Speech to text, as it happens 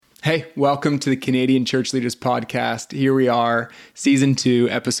Hey, welcome to the Canadian Church Leaders Podcast. Here we are, Season 2,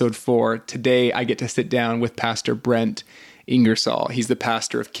 Episode 4. Today, I get to sit down with Pastor Brent Ingersoll. He's the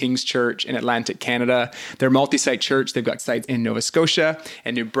pastor of King's Church in Atlantic, Canada. They're a multi-site church. They've got sites in Nova Scotia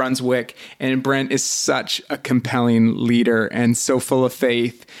and New Brunswick. And Brent is such a compelling leader and so full of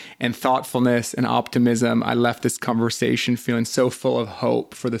faith and thoughtfulness and optimism. I left this conversation feeling so full of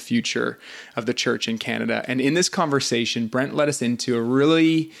hope for the future of the church in Canada. And in this conversation, Brent led us into a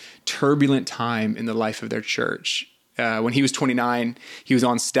really turbulent time in the life of their church. When he was 29, he was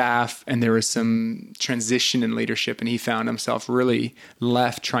on staff and there was some transition in leadership, and he found himself really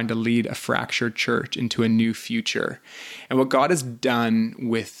left trying to lead a fractured church into a new future. And what God has done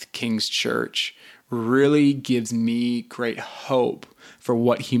with King's Church really gives me great hope for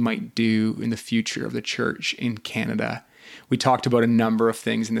what he might do in the future of the church in Canada. We talked about a number of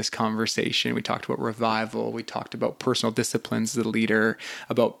things in this conversation. We talked about revival. We talked about personal disciplines as a leader,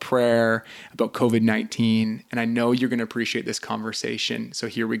 about prayer, about COVID-19. And I know you're going to appreciate this conversation. So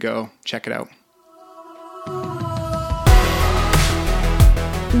here we go. Check it out.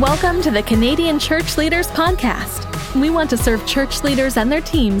 Welcome to the Canadian Church Leaders Podcast. We want to serve church leaders and their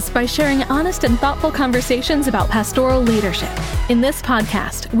teams by sharing honest and thoughtful conversations about pastoral leadership. In this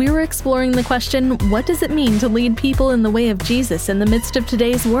podcast, we are exploring the question, what does it mean to lead people in the way of Jesus in the midst of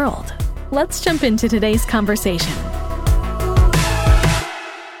today's world? Let's jump into today's conversation.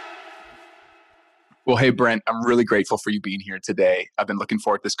 Well, hey, Brent, I'm really grateful for you being here today. I've been looking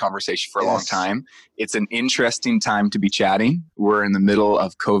forward to this conversation for a long time. It's an interesting time to be chatting. We're in the middle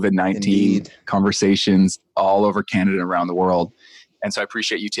of COVID-19 conversations all over Canada and around the world. And so I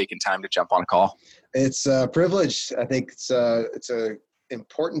appreciate you taking time to jump on a call. It's a privilege. I think it's a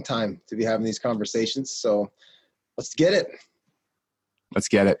important time to be having these conversations. So let's get it. Let's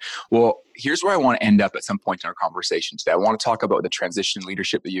get it. Well, here's where I want to end up at some point in our conversation today. I want to talk about the transition in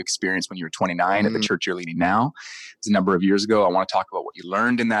leadership that you experienced when you were 29 at the church you're leading now. It's a number of years ago. I want to talk about what you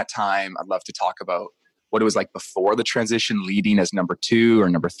learned in that time. I'd love to talk about what it was like before the transition, leading as number 2 or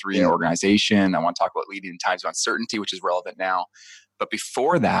number 3 in an organization. I want to talk about leading in times of uncertainty, which is relevant now. But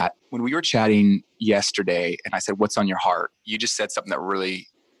before that, when we were chatting yesterday and I said, what's on your heart? You just said something that really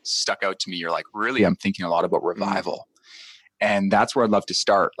stuck out to me. You're like, really, I'm thinking a lot about revival. And that's where I'd love to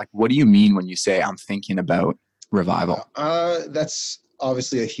start. Like, what do you mean when you say I'm thinking about revival? That's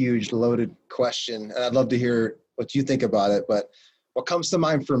obviously a huge loaded question. And I'd love to hear what you think about it. But what comes to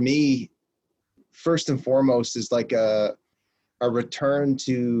mind for me, first and foremost, is like a return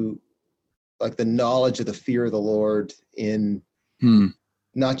to like the knowledge of the fear of the Lord in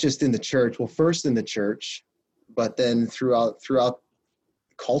not just in the church. Well, first in the church, but then throughout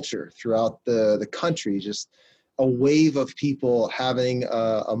culture, throughout the country, just a wave of people having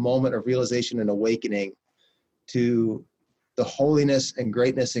a moment of realization and awakening to the holiness and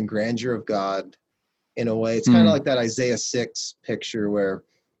greatness and grandeur of God in a way. It's kind of like that Isaiah 6 picture where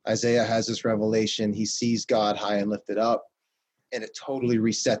Isaiah has this revelation. He sees God high and lifted up, and it totally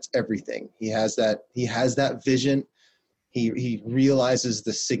resets everything. He has that vision. He realizes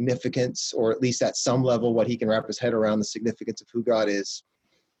the significance, or at least at some level, what he can wrap his head around, the significance of who God is.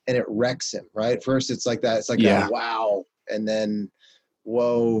 And it wrecks him, right? First, it's like that. It's like that, wow. And then,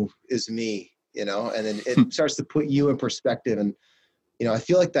 woe is me, and then it starts to put you in perspective. And, I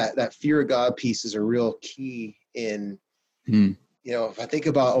feel like that fear of God piece is a real key in, if I think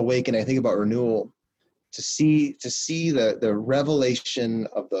about awakening, I think about renewal, to see the revelation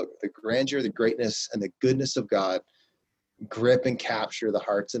of the grandeur, the greatness, and the goodness of God grip and capture the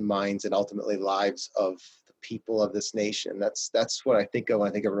hearts and minds and ultimately lives of people of this nation. That's what I think of when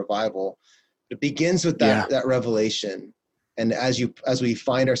I think of revival. It begins with that revelation, and as we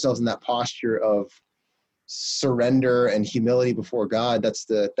find ourselves in that posture of surrender and humility before God, that's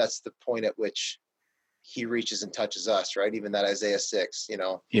the point at which he reaches and touches us, right? Even that Isaiah 6,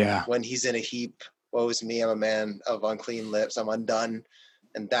 when he's in a heap, woe is me, I'm a man of unclean lips, I'm undone.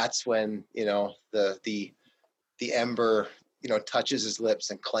 And that's when the ember touches his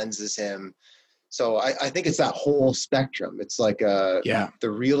lips and cleanses him. So I think it's that whole spectrum. It's like the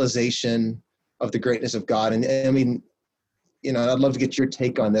realization of the greatness of God. And I mean, I'd love to get your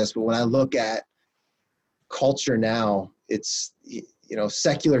take on this, but when I look at culture now, it's,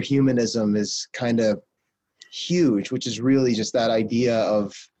 secular humanism is kind of huge, which is really just that idea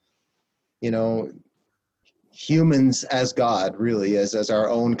of, humans as God, really, as our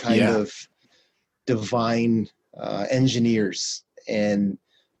own kind of divine engineers. And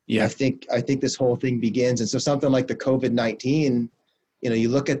I think this whole thing begins. And so something like the COVID-19, you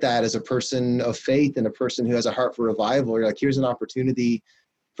look at that as a person of faith and a person who has a heart for revival. You're like, here's an opportunity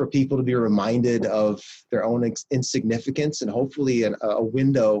for people to be reminded of their own insignificance, and hopefully a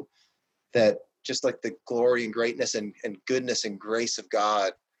window that just like the glory and greatness and goodness and grace of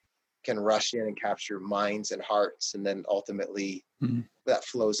God can rush in and capture minds and hearts. And then ultimately that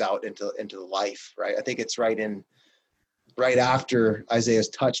flows out into life, right? I think it's right after Isaiah's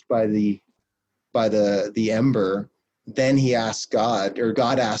touched by the ember, then he asks God, or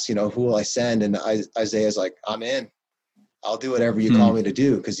God asks, who will I send? And Isaiah's like, I'm in. I'll do whatever you call me to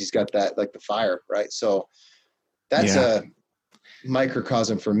do, because he's got that, like the fire, right? So that's a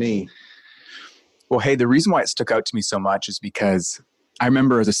microcosm for me. Well, hey, the reason why it stuck out to me so much is because I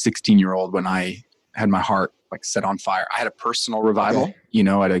remember as a 16-year-old when I had my heart like set on fire, I had a personal revival,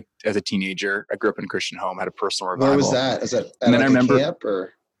 as a teenager. I grew up in a Christian home, had a personal revival. Where was that? Is that at and then I remember, camp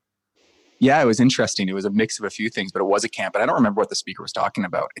or? Yeah, it was interesting. It was a mix of a few things, but it was a camp. But I don't remember what the speaker was talking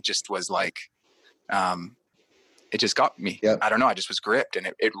about. It just was like, it just got me. Yep. I don't know. I just was gripped,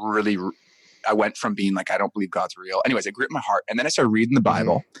 and it really, I went from being like, I don't believe God's real. Anyways, it gripped my heart. And then I started reading the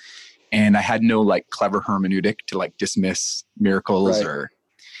Bible, and I had no like clever hermeneutic to like dismiss miracles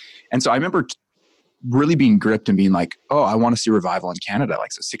and so I remember really being gripped and being like, oh, I want to see revival in Canada.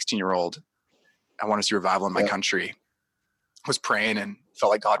 Like, so 16-year-old, I want to see revival in my country. Was praying and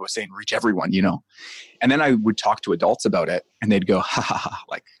felt like God was saying, reach everyone, And then I would talk to adults about it, and they'd go, ha ha ha.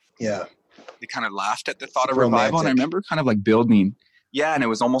 Like, they kind of laughed at the thought of revival. And I remember kind of like building. Yeah. And it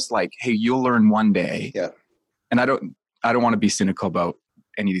was almost like, hey, you'll learn one day. Yeah. And I don't want to be cynical about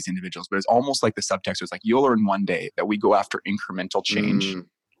any of these individuals, but it's almost like the subtext was like, you'll learn one day that we go after incremental change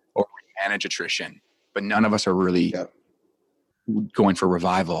or we manage attrition, but none of us are really going for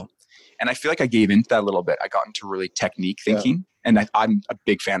revival. And I feel like I gave into that a little bit. I got into really technique thinking, and I'm a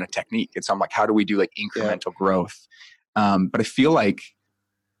big fan of technique. And so I'm like, how do we do like incremental growth? But I feel like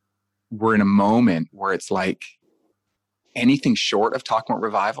we're in a moment where it's like anything short of talking about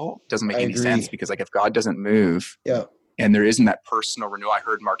revival doesn't make any sense, because like if God doesn't move and there isn't that personal renewal. I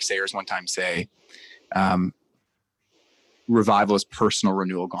heard Mark Sayers one time say, revival is personal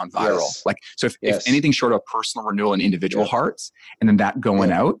renewal gone viral. Like, so if anything short of personal renewal in individual hearts, and then that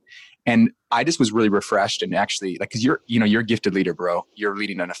going out. And I just was really refreshed, and actually like, cause you're a gifted leader, bro. You're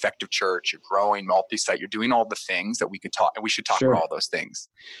leading an effective church, you're growing multi-site, you're doing all the things that we could talk, and we should talk about all those things.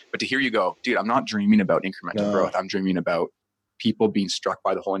 But to hear you go, dude, I'm not dreaming about incremental growth. I'm dreaming about people being struck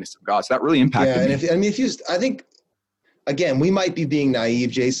by the holiness of God. So that really impacted me. I think, again, we might be being naive,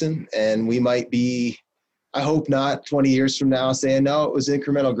 Jason, and we might be, I hope not 20 years from now saying, no, it was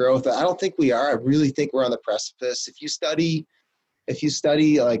incremental growth. I don't think we are. I really think we're on the precipice. If you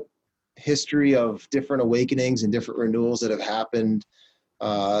study like history of different awakenings and different renewals that have happened,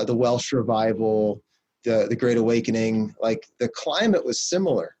 the Welsh revival, the Great Awakening, like the climate was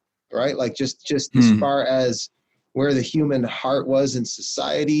similar, right? Like just as far as where the human heart was in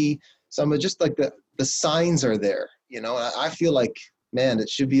society, some of just like the signs are there, I feel like, man, it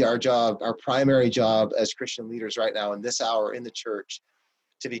should be our job, our primary job as Christian leaders right now in this hour in the church,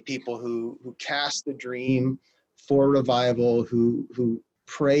 to be people who cast the dream for revival, who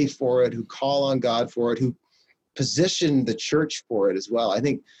pray for it, who call on God for it, who position the church for it as well. I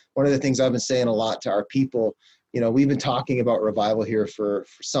think one of the things I've been saying a lot to our people, we've been talking about revival here for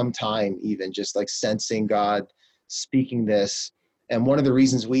some time, even just like sensing God speaking this. And one of the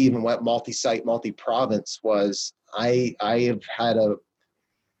reasons we even went multi-site, multi-province was I have had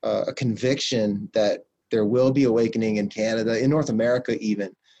a conviction that there will be awakening in Canada, in North America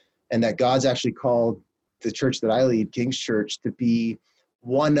even, and that God's actually called the church that I lead, King's Church, to be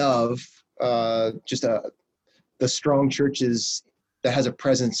one of the strong churches that has a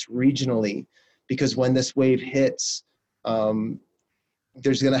presence regionally. Because when this wave hits,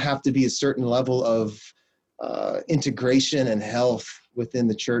 there's going to have to be a certain level of integration and health within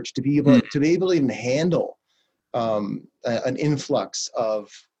the church to be able to even handle an influx of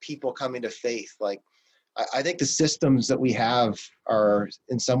people coming to faith. Like, I think the systems that we have are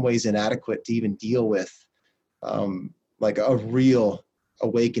in some ways inadequate to even deal with like a real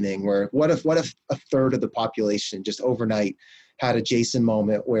awakening. Where what if a third of the population just overnight had a Jason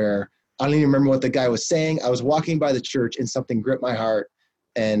moment where I don't even remember what the guy was saying. I was walking by the church and something gripped my heart,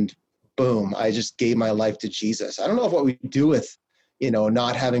 and boom, I just gave my life to Jesus. I don't know what we do with,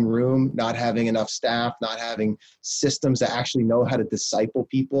 not having room, not having enough staff, not having systems that actually know how to disciple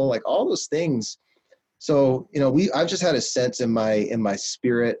people, like all those things. So, I've just had a sense in my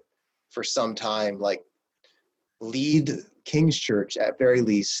spirit for some time, like, lead King's Church at very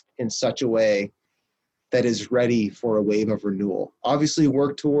least in such a way that is ready for a wave of renewal. Obviously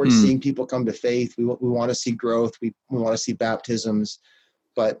work towards seeing people come to faith. We want to see growth. We want to see baptisms.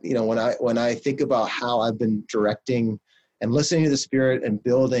 But, when I think about how I've been directing and listening to the Spirit and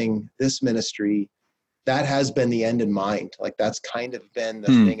building this ministry, that has been the end in mind. Like that's kind of been the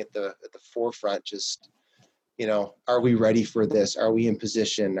thing at the forefront. Just, are we ready for this? Are we in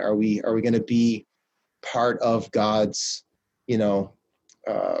position? Are we going to be part of God's,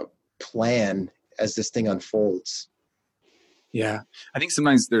 plan as this thing unfolds? Yeah. I think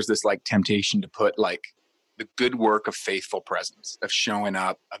sometimes there's this like temptation to put like the good work of faithful presence, of showing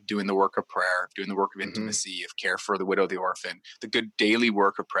up, of doing the work of prayer, of doing the work of intimacy, of care for the widow, the orphan, the good daily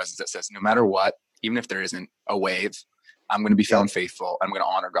work of presence that says, no matter what, even if there isn't a wave, I'm going to be found faithful. I'm going to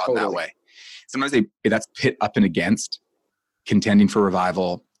honor God that way. Sometimes that's pit up and against contending for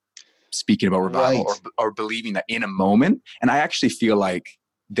revival, speaking about revival, or believing that in a moment. And I actually feel like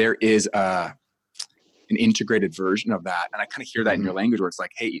there is an integrated version of that. And I kind of hear that in your language where it's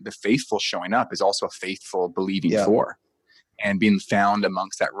like, hey, the faithful showing up is also a faithful believing for, and being found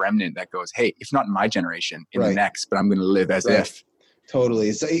amongst that remnant that goes, hey, if not in my generation, in the next, but I'm going to live as if.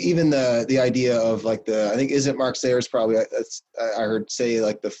 Totally. So even the idea of like I think, isn't Mark Sayers probably, I heard say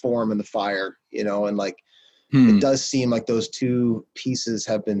like the form and the fire, and like, it does seem like those two pieces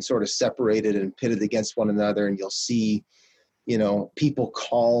have been sort of separated and pitted against one another. And you'll see, people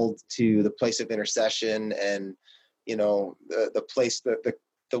called to the place of intercession and, the place that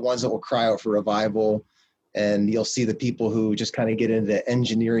the ones that will cry out for revival. And you'll see the people who just kind of get into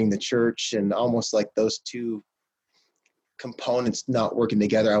engineering the church, and almost like those two components not working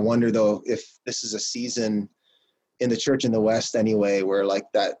together. I wonder though, if this is a season in the church in the West anyway, where like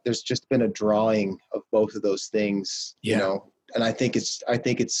that, there's just been a drawing of both of those things, and I think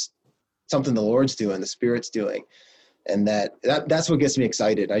it's something the Lord's doing, the Spirit's doing. And that's what gets me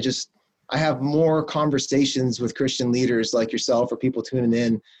excited. I have more conversations with Christian leaders like yourself or people tuning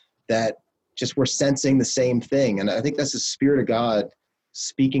in that just we're sensing the same thing. And I think that's the Spirit of God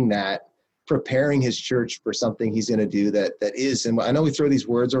speaking that, preparing his church for something he's going to do that is, and I know we throw these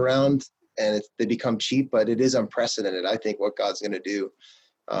words around and they become cheap, but it is unprecedented. I think what God's going to do,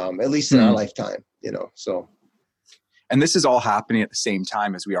 at least in our lifetime, so. And this is all happening at the same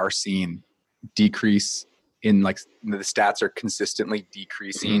time as we are seeing decrease in, like, the stats are consistently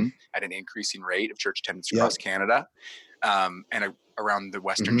decreasing at an increasing rate of church attendance across Canada, and around the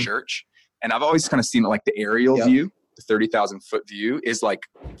Western church. And I've always kind of seen it like the aerial view, the 30,000 foot view is like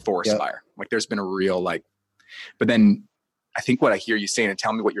forest fire. Like there's been a real but then I think what I hear you saying, and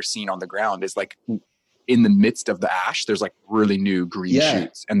tell me what you're seeing on the ground, is like in the midst of the ash, there's like really new green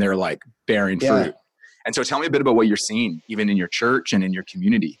shoots, and they're like bearing fruit. And so tell me a bit about what you're seeing, even in your church and in your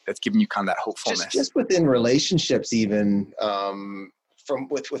community, that's giving you kind of that hopefulness. Just within relationships, even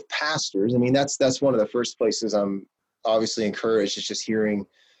with pastors. I mean, that's one of the first places I'm obviously encouraged, is just hearing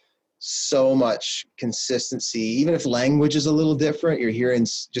so much consistency. Even if language is a little different, you're hearing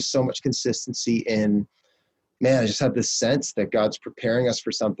just so much consistency in, man, I just have this sense that God's preparing us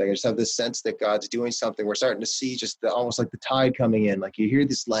for something. I just have this sense that God's doing something. We're starting to see just almost like the tide coming in. Like you hear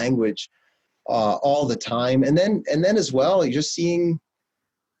this language all the time. And then as well, you're just seeing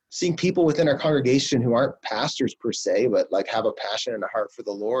people within our congregation who aren't pastors per se, but like have a passion and a heart for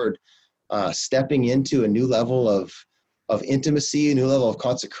the Lord, stepping into a new level of intimacy, a new level of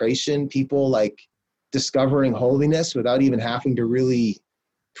consecration, people like discovering holiness without even having to really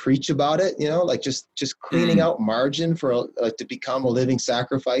preach about it, like just cleaning out margin for like to become a living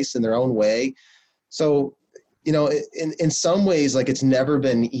sacrifice in their own way. So, in some ways, like it's never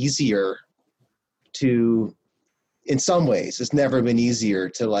been easier to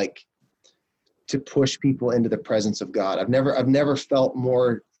push people into the presence of God. I've never felt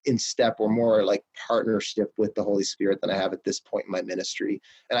more in step or more like partnership with the Holy Spirit than I have at this point in my ministry.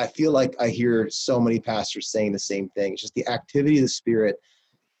 And I feel like I hear so many pastors saying the same thing. It's just the activity of the Spirit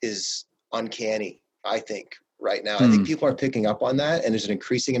is uncanny, I think, right now. I think people are picking up on that, and there's an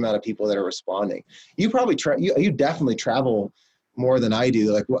increasing amount of people that are responding. You probably you definitely travel more than I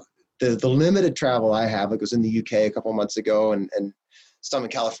do. Like the limited travel I have, like was in the UK a couple of months ago, and some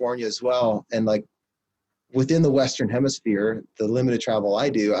in California as well. And like within the Western Hemisphere, the limited travel I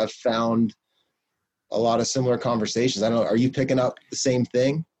do, I've found a lot of similar conversations. I don't know, are you picking up the same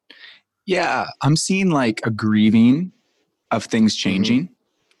thing? Yeah, I'm seeing like a grieving of things changing.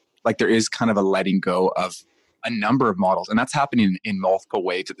 Like there is kind of a letting go of a number of models, and that's happening in multiple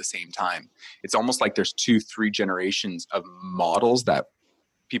waves at the same time. It's almost like there's 2-3 generations of models that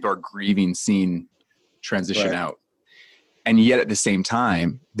people are grieving, seeing transition out. And yet at the same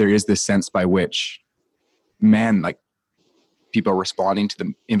time, there is this sense by which, man, like people are responding to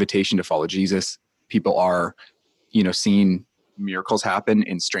the invitation to follow Jesus. People are, seeing miracles happen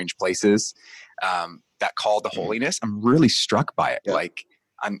in strange places. That call to holiness, I'm really struck by it. Like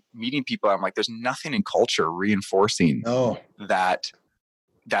I'm meeting people. I'm like, there's nothing in culture reinforcing that.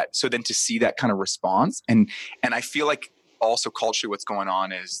 So then to see that kind of response, and I feel like also culturally what's going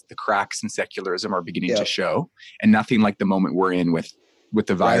on is the cracks in secularism are beginning to show, and nothing like the moment we're in with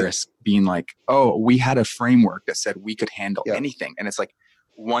the virus being like, oh, we had a framework that said we could handle anything. And it's like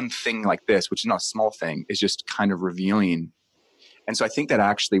one thing like this, which is not a small thing, is just kind of revealing. And so I think that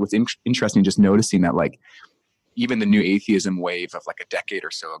actually what's interesting, just noticing that like even the new atheism wave of like a decade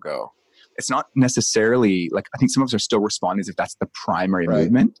or so ago, it's not necessarily like, I think some of us are still responding as if that's the primary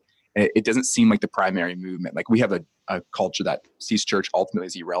movement. It doesn't seem like the primary movement. Like we have a culture that sees church ultimately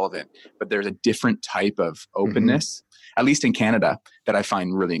as irrelevant, but there's a different type of openness, at least in Canada, that I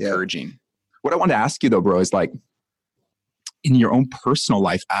find really encouraging. What I want to ask you though, bro, is like in your own personal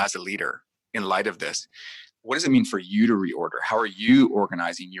life as a leader, in light of this, what does it mean for you to reorder? How are you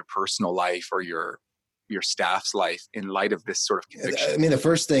organizing your personal life or your staff's life in light of this sort of conviction? I mean, the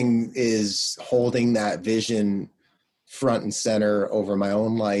first thing is holding that vision front and center over my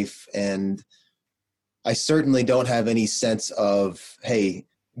own life. And I certainly don't have any sense of, hey,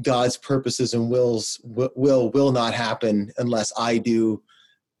 God's purposes and will not happen unless I do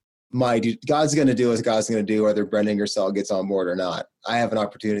my duty. God's going to do what God's going to do, whether Brent Ingersoll gets on board or not. I have an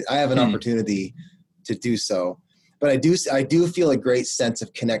opportunity to do so. But I do feel a great sense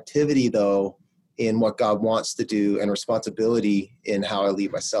of connectivity though in what God wants to do, and responsibility in how I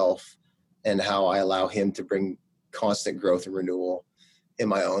lead myself and how I allow him to bring constant growth and renewal in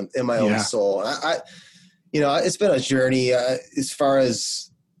my own soul. I it's been a journey as far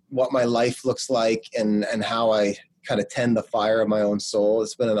as what my life looks like and how I kind of tend the fire of my own soul.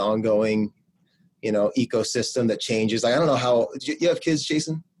 It's been an ongoing, ecosystem that changes. I don't know how you have kids,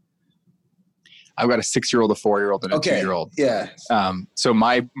 Jason? I've got a 6-year-old, a 4-year-old, and a 2-year-old. Yeah. So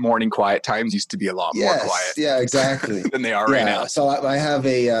my morning quiet times used to be a lot more quiet. Yeah, exactly. than they are right now. So I have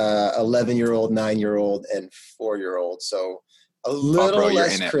a 11-year-old, 9-year-old, and 4-year-old. So a little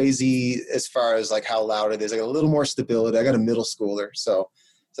less crazy as far as like how loud it is. I got a little more stability. I got a middle schooler, so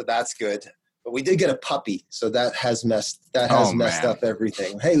that's good. But we did get a puppy, so that has messed up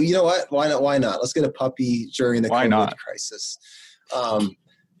everything. Hey, you know what? Why not? Let's get a puppy during the COVID crisis.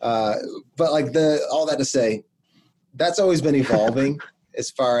 But like all that to say, that's always been evolving as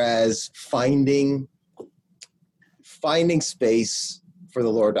far as finding space for the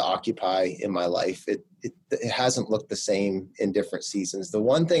Lord to occupy in my life. It hasn't looked the same in different seasons. The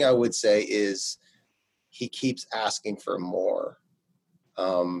one thing I would say is he keeps asking for more.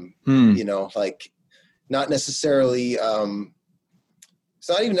 Like not necessarily, it's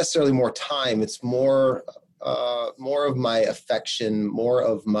not even necessarily more time. It's more of my affection, more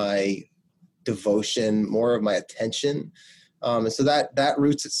of my devotion, more of my attention. And so that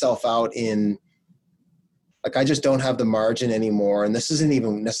roots itself out in, like, I just don't have the margin anymore. And this isn't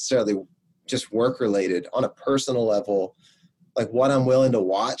even necessarily just work related. On a personal level, like what I'm willing to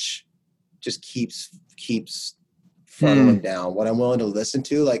watch just keeps funneling down. What I'm willing to listen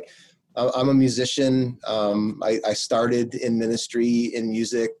to, like I'm a musician. I started in ministry, in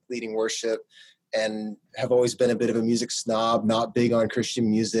music, leading worship, and have always been a bit of a music snob, not big on Christian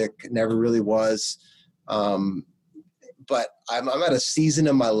music, never really was. But I'm at a season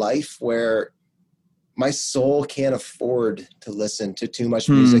in my life where my soul can't afford to listen to too much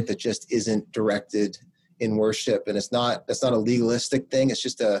music that just isn't directed in worship. And that's not a legalistic thing.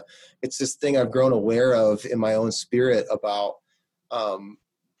 It's this thing I've grown aware of in my own spirit about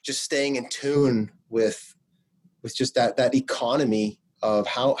just staying in tune with just that economy of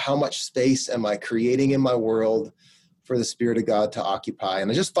how much space am I creating in my world for the Spirit of God to occupy. And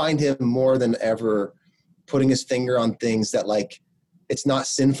I just find him more than ever putting his finger on things that, like, it's not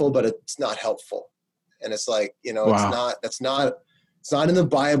sinful, but it's not helpful. And it's like, it's not in the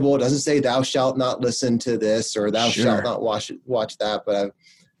Bible. It doesn't say thou shalt not listen to this or thou shalt not watch that. But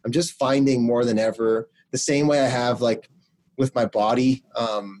I'm just finding more than ever, the same way I have, like, with my body.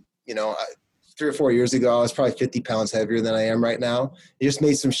 3 or 4 years ago, I was probably 50 pounds heavier than I am right now. I just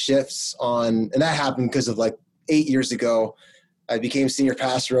made some shifts and that happened because of, like, 8 years ago, I became senior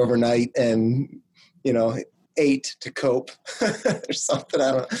pastor overnight and, ate to cope or something.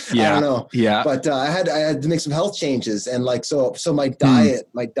 I don't know. Yeah. But I had to make some health changes. And, like, so my diet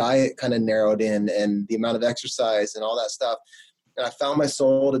kind of narrowed in, and the amount of exercise and all that stuff. And I found my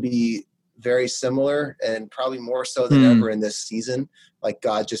soul to be very similar, and probably more so than ever in this season. Like,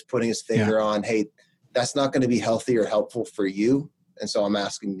 God just putting his finger on, hey, that's not going to be healthy or helpful for you. And so I'm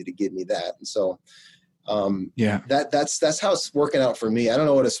asking you to give me that. And so, that's how it's working out for me. I don't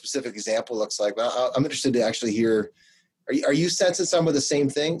know what a specific example looks like, but I'm interested to actually hear, are you sensing some of the same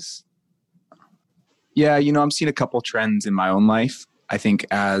things? Yeah. I'm seeing a couple trends in my own life. I think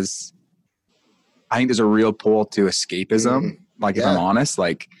there's a real pull to escapism. Like if I'm honest,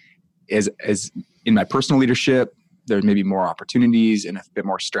 like is in my personal leadership, there may be more opportunities and a bit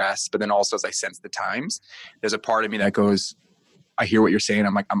more stress, but then also as I sense the times, there's a part of me that goes, I hear what you're saying.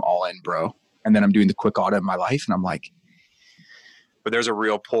 I'm like, I'm all in, bro. And then I'm doing the quick audit of my life and I'm like, but there's a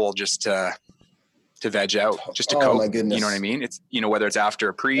real pull just to veg out, just to cope. My goodness. You know what I mean? It's, whether it's after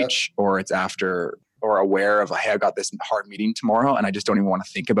a preach or it's after, or aware of, hey, I've got this hard meeting tomorrow and I just don't even want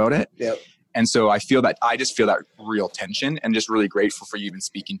to think about it. Yep. And so I just feel that real tension and just really grateful for you even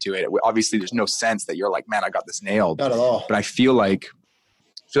speaking to it. Obviously there's no sense that you're like, man, I got this nailed. Not at all. But I feel like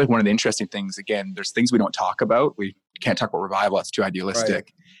one of the interesting things, again, there's things we don't talk about. We can't talk about revival. That's too idealistic.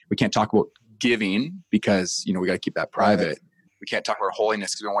 Right. We can't talk about giving because, we got to keep that private. Right. We can't talk about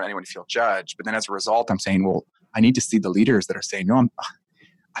holiness because we don't want anyone to feel judged. But then as a result, I'm saying, well, I need to see the leaders that are saying, no,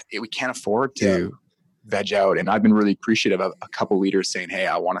 we can't afford to veg out. And I've been really appreciative of a couple leaders saying, hey,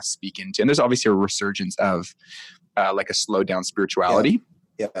 I want to speak into, and there's obviously a resurgence of like a slowed down spirituality.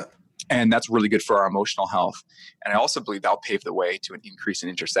 Yeah. And that's really good for our emotional health. And I also believe that'll pave the way to an increase in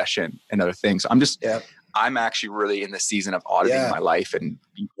intercession and other things. So I'm actually really in the season of auditing my life and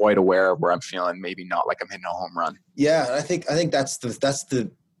being quite aware of where I'm feeling maybe not like I'm hitting a home run. Yeah. And I think that's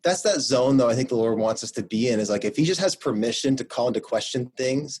that zone though. I think the Lord wants us to be in, is like, if he just has permission to call into question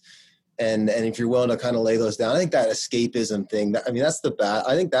things, and if you're willing to kind of lay those down, I think that escapism thing, I think that's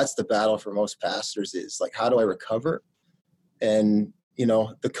the battle for most pastors, is like, how do I recover? And,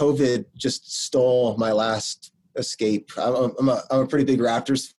 the COVID just stole my last escape. I'm a pretty big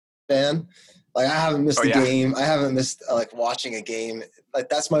Raptors fan. Like, I haven't missed a game. I haven't missed like watching a game. Like,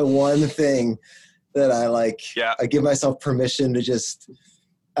 that's my one thing that I like. Yeah. I give myself permission to just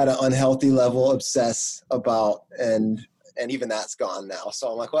at an unhealthy level obsess about, and even that's gone now. So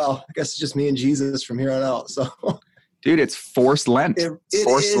I'm like, well, I guess it's just me and Jesus from here on out. So dude, it's forced Lent. It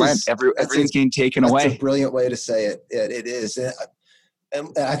forced Lent. Everything's getting taken away. That's a brilliant way to say it. It is.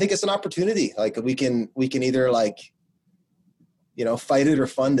 And I think it's an opportunity. Like we can either like, fight it or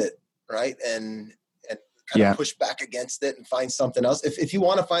fund it. Right. And kind of push back against it and find something else. If you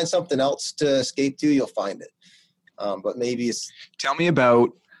want to find something else to escape to, you'll find it. But maybe it's. Tell me about,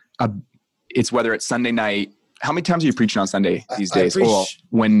 it's whether it's Sunday night. How many times are you preaching on Sunday these days?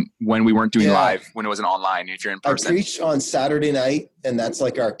 When we weren't doing live, when it wasn't online, if you're in person. I preach on Saturday night, and that's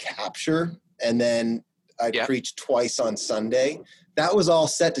like our capture. And then I preach twice on Sunday. That was all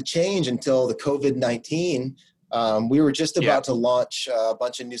set to change until the COVID-19. We were just about to launch a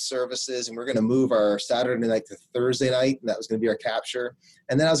bunch of new services, and we're going to move our Saturday night to Thursday night, and that was going to be our capture.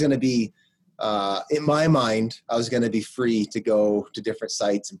 And then I was going to be, in my mind, I was going to be free to go to different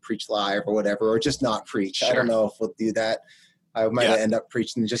sites and preach live or whatever, or just not preach. Sure. I don't know if we'll do that. I might end up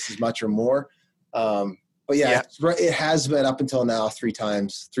preaching just as much or more. But it has been up until now three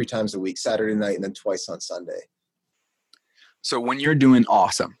times a week, Saturday night and then twice on Sunday. So when you're doing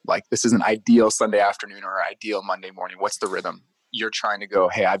awesome, like this is an ideal Sunday afternoon or ideal Monday morning, what's the rhythm? You're trying to go,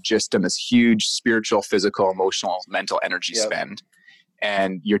 hey, I've just done this huge spiritual, physical, emotional, mental energy spend.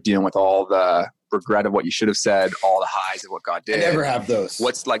 And you're dealing with all the regret of what you should have said, all the highs of what God did. I never have those.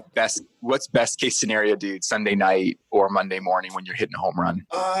 What's best case scenario, dude, Sunday night or Monday morning when you're hitting a home run?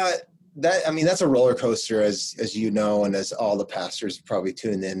 That's a roller coaster, as you know, and as all the pastors probably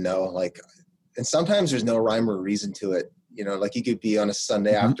tuning in know. Like, and sometimes there's no rhyme or reason to it. Like you could be on a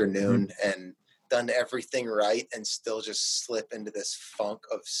Sunday afternoon and done everything right and still just slip into this funk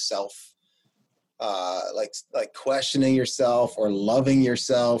of self, like questioning yourself or loving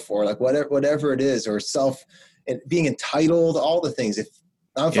yourself or like whatever it is, or self and being entitled, all the things.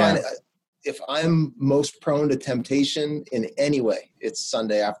 If I'm most prone to temptation in any way, it's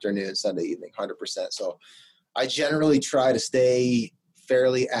Sunday afternoon, Sunday evening, 100%. So I generally try to stay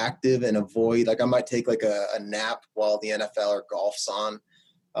fairly active and avoid, like I might take like a nap while the NFL or golf's on,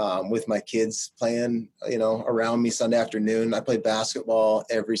 with my kids playing, around me Sunday afternoon. I play basketball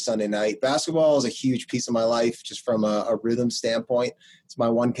every Sunday night. Basketball is a huge piece of my life, just from a rhythm standpoint. It's my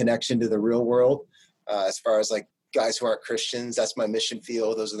one connection to the real world. As far as like guys who aren't Christians, that's my mission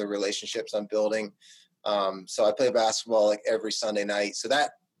field. Those are the relationships I'm building. So I play basketball like every Sunday night. So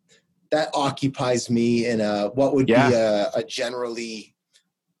that occupies me in what would be a generally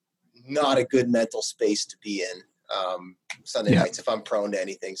not a good mental space to be in Sunday nights if I'm prone to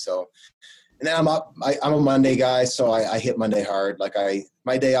anything. So, and then I'm a Monday guy, so I hit Monday hard. Like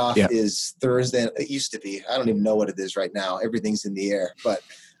my day off is Thursday. It used to be. I don't even know what it is right now. Everything's in the air, but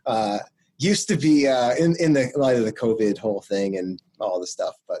used to be in the light of the COVID whole thing and all the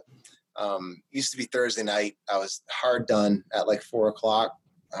stuff. But used to be Thursday night. I was hard done at like 4:00.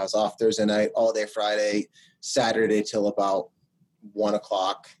 I was off Thursday night, all day Friday, Saturday till about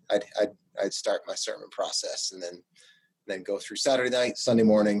 1:00, I'd start my sermon process, and then go through Saturday night, Sunday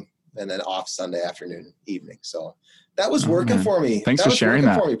morning, and then off Sunday afternoon, evening. So that was working for me. Thanks for sharing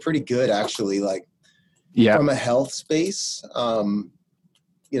that. For me pretty good, actually. Like, from a health space,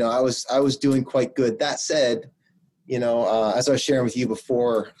 you know, I was doing quite good. That said, you know, as I was sharing with you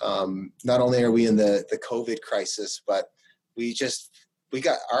before, not only are we in the COVID crisis, but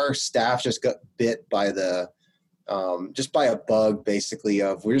our staff just got bit by just by a bug, basically,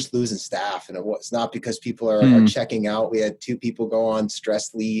 of we're just losing staff. And it's not because people are checking out. We had 2 people go on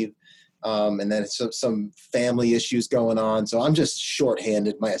stress leave. And then some family issues going on. So I'm just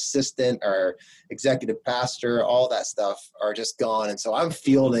shorthanded. My assistant, our executive pastor, all that stuff are just gone. And so I'm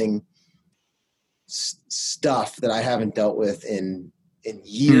fielding stuff that I haven't dealt with in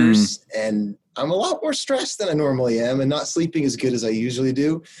years. And I'm a lot more stressed than I normally am, and not sleeping as good as I usually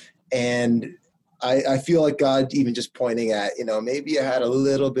do. And I feel like God even just pointing at, you know, maybe I had a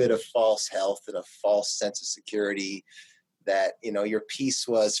little bit of false health and a false sense of security, that, you know, your peace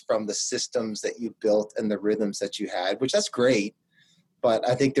was from the systems that you built and the rhythms that you had, which that's great. But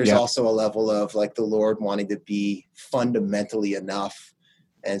I think there's also a level of like the Lord wanting to be fundamentally enough,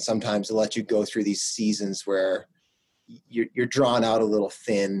 and sometimes to let you go through these seasons where you're drawn out a little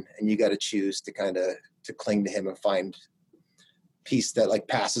thin, and you got to choose to to cling to him and find peace that like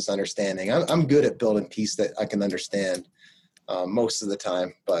passes understanding. I'm good at building peace that I can understand most of the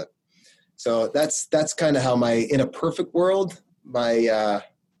time, but so that's kind of how in a perfect world, my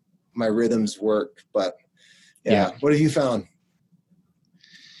rhythms work. But what have you found?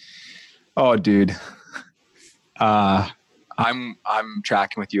 Oh, dude, I'm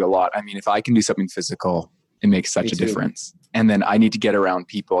tracking with you a lot. I mean, if I can do something physical, it makes such a difference. And then I need to get around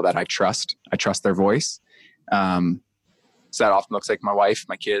people that I trust. I trust their voice. So that often looks like my wife,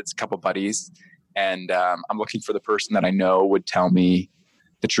 my kids, a couple buddies, and I'm looking for the person that I know would tell me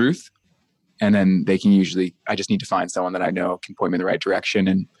the truth. And then I just need to find someone that I know can point me in the right direction.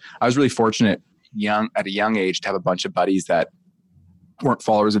 And I was really fortunate at a young age to have a bunch of buddies that weren't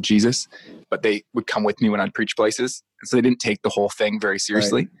followers of Jesus, but they would come with me when I'd preach places. And so they didn't take the whole thing very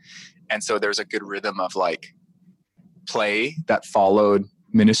seriously. Right. And so there's a good rhythm of like play that followed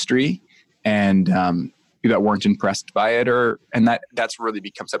ministry, and that weren't impressed by it, and that's really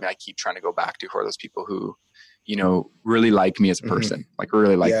become something I keep trying to go back to, who are those people who, you know, really like me as a person, like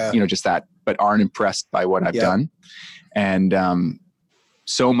really like, you know, just that, but aren't impressed by what I've done. And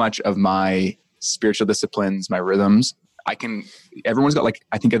so much of my spiritual disciplines, my rhythms, everyone's got like,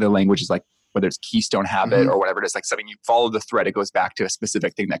 I think of the language is like, whether it's keystone habit or whatever it is, like something you follow the thread, it goes back to a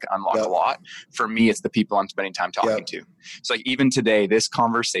specific thing that can unlock a lot. For me, it's the people I'm spending time talking to. So like even today, this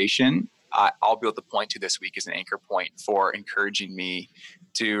conversation, I'll be able to point to this week as an anchor point for encouraging me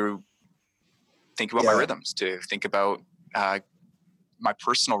to think about my rhythms, to think about my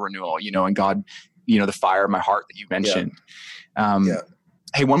personal renewal, you know, and God, you know, the fire of my heart that you mentioned.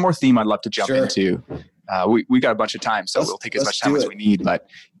 Hey, one more theme I'd love to jump into. We got a bunch of time, so we'll take as much time as we need, but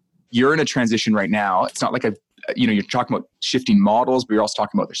you're in a transition right now. It's not like you're talking about shifting models, but you're also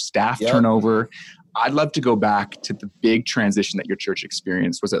talking about their staff turnover. I'd love to go back to the big transition that your church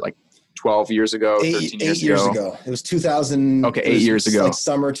experienced. Was it like 12 years ago, 13 years ago? It was 2000. Okay, 8 years ago. Like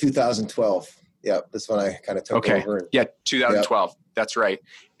summer 2012. Yeah, this one I kind of took over. Yeah, 2012. That's right.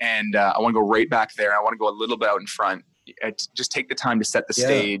 And I want to go right back there. I want to go a little bit out in front. Just take the time to set the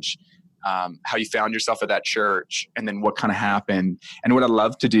stage, how you found yourself at that church, and then what kind of happened. And what I'd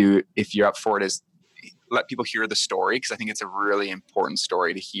love to do, if you're up for it, is let people hear the story, because I think it's a really important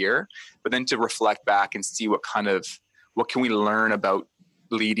story to hear, but then to reflect back and see what can we learn about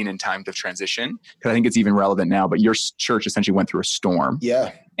leading in times of transition, because I think it's even relevant now. But your church essentially went through a storm,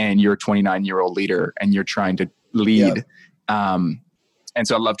 and you're a 29-year-old leader, and you're trying to lead. And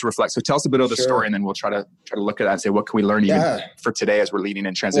so I'd love to reflect. So tell us a bit of the story, and then we'll try to look at that and say, what can we learn even for today as we're leading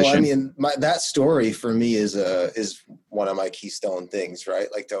in transition? Well, I mean, that story for me is one of my keystone things, right?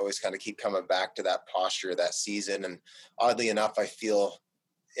 Like to always kind of keep coming back to that posture, that season. And oddly enough, I feel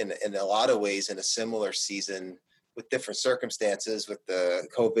in a lot of ways in a similar season with different circumstances, with the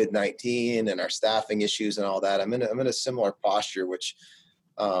COVID-19 and our staffing issues and all that. I'm in a similar posture, which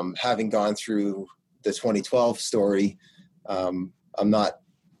having gone through the 2012 story, I'm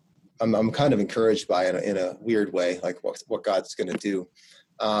kind of encouraged by it in a weird way, like what God's going to do.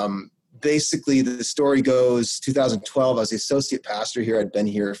 Basically, the story goes 2012, I was the associate pastor here. I'd been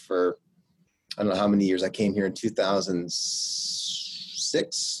here for, I don't know how many years. I came here in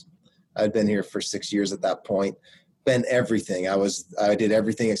 2006. I'd been here for 6 years at that point. been everything. I did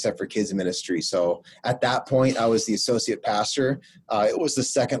everything except for kids ministry. So at that point, I was the associate pastor. It was the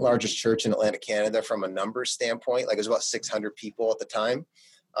second largest church in Atlantic Canada from a numbers standpoint. Like, it was about 600 people at the time,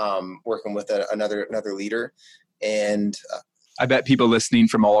 working with another leader. And I bet people listening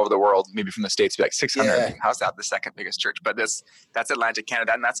from all over the world, maybe from the States, be like 600. Yeah. How's that the second biggest church? But that's Atlantic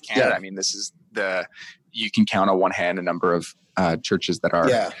Canada, and that's Canada. Yeah. I mean, this is you can count on one hand a number of churches that are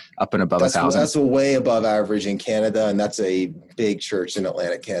up and above 1,000. That's way above average in Canada, and that's a big church in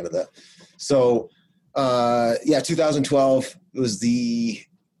Atlantic Canada. So, 2012, it was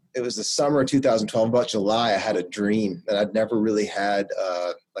the summer of 2012, about July. I had a dream that I'd never really had,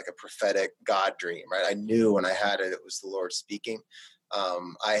 like a prophetic God dream, right? I knew when I had it, it was the Lord speaking.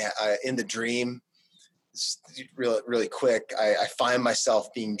 I in the dream, really, really quick, I find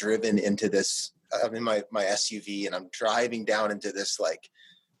myself being driven into this. I'm in my SUV, and I'm driving down into this like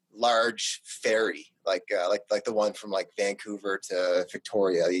large ferry, like the one from like Vancouver to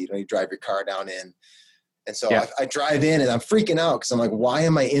Victoria. You drive your car down in. And so I drive in, and I'm freaking out because I'm like, why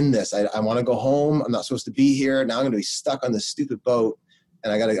am I in this? I want to go home. I'm not supposed to be here. Now I'm going to be stuck on this stupid boat,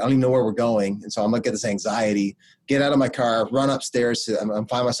 and I don't even know where we're going. And so I'm going to get this anxiety, get out of my car, run upstairs. I'm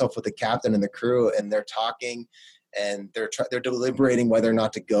find myself with the captain and the crew, and they're talking, and they're deliberating whether or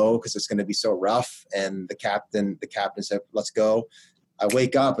not to go because it's going to be so rough. And the captain said, let's go. I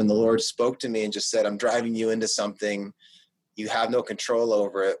wake up, and the Lord spoke to me and just said, I'm driving you into something. You have no control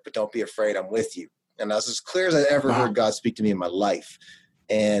over it, but don't be afraid. I'm with you. And I was as clear as I ever heard God speak to me in my life,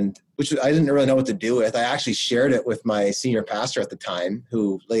 and which I didn't really know what to do with. I actually shared it with my senior pastor at the time,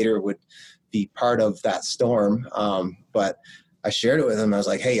 who later would be part of that storm. But I shared it with him. I was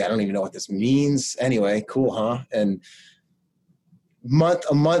like, hey, I don't even know what this means. Anyway, cool, huh? And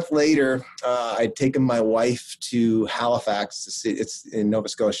a month later, I'd taken my wife to Halifax to see. It's in Nova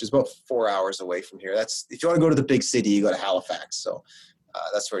Scotia. It's about 4 hours away from here. If you want to go to the big city, you go to Halifax. So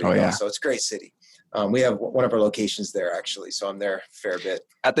that's where you go. Yeah. So it's a great city. We have one of our locations there, actually. So I'm there a fair bit.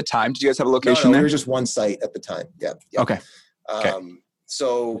 At the time, did you guys have a location there? We were just one site at the time. Yeah. Okay.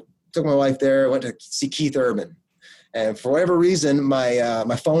 So took my wife there, went to see Keith Urban. And for whatever reason,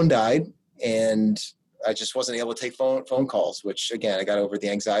 my phone died, and I just wasn't able to take phone calls, which, again, I got over the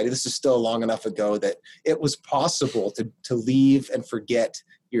anxiety. This is still long enough ago that it was possible to leave and forget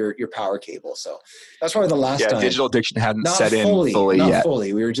your power cable. So that's probably the last time. Digital addiction hadn't set in fully yet. Not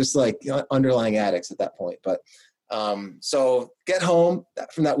fully. We were just like underlying addicts at that point. But so get home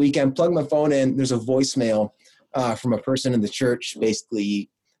from that weekend, plug my phone in. There's a voicemail from a person in the church, basically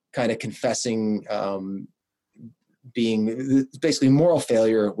kind of confessing being basically moral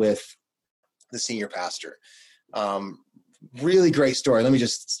failure with the senior pastor. Really great story. Let me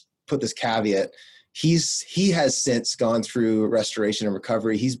just put this caveat. He has since gone through restoration and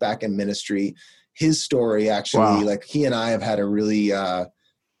recovery. He's back in ministry. His story actually, like, he and I have had a really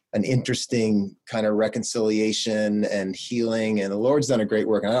an interesting kind of reconciliation and healing, and the Lord's done a great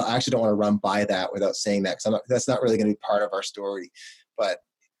work. And I actually don't want to run by that without saying that, because that's not really going to be part of our story. But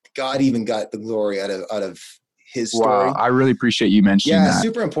God even got the glory out of his story. Wow, I really appreciate you mentioning that. Yeah,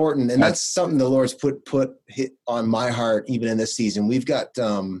 super important. And that's something the Lord's put on my heart even in this season. We've got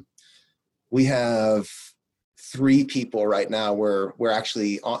we have 3 people right now we're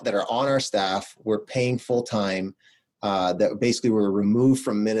actually that are on our staff. We're paying full time, that basically were removed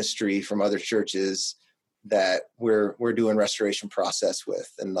from ministry from other churches that we're doing restoration process with,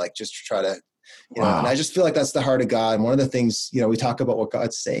 and like just to try to, you know, and I just feel like that's the heart of God. And one of the things, you know, we talk about what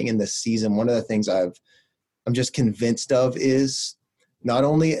God's saying in this season. One of the things I'm just convinced of is not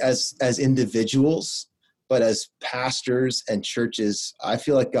only as individuals, but as pastors and churches, I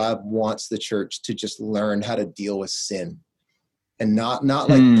feel like God wants the church to just learn how to deal with sin, and not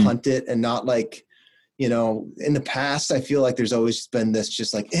like punt it, and not like, you know, in the past, I feel like there's always been this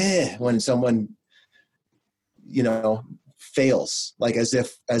just like, when someone, you know, fails, like as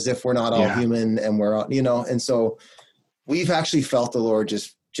if we're not all human, and we're all, you know. And so we've actually felt the Lord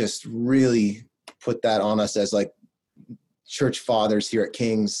just really put that on us as like church fathers here at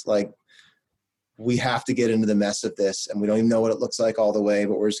Kings. Like, we have to get into the mess of this, and we don't even know what it looks like all the way,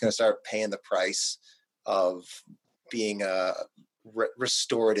 but we're just going to start paying the price of being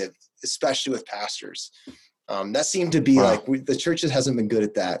restorative, especially with pastors. That seemed to be like the church hasn't been good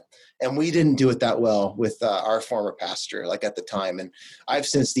at that. And we didn't do it that well with our former pastor, like at the time. And I've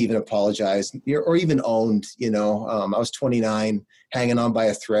since even apologized or even owned, you know, I was 29 hanging on by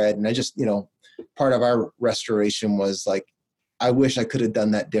a thread. And I just, you know, part of our restoration was like, I wish I could have done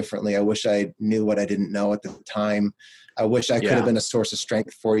that differently. I wish I knew what I didn't know at the time. I wish I could have been a source of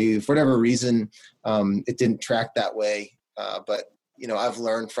strength for you. For whatever reason, it didn't track that way. But, you know, I've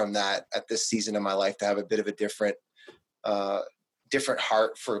learned from that at this season of my life to have a bit of a different different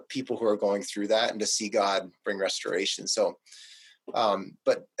heart for people who are going through that and to see God bring restoration. So,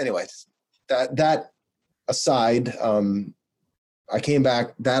 but anyways, that aside, I came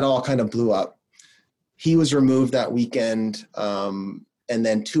back, that all kind of blew up. He was removed that weekend. And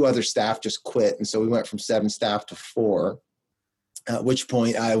then 2 other staff just quit. And so we went from 7 staff to 4, at which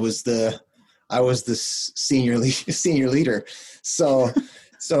point I was the senior leader. So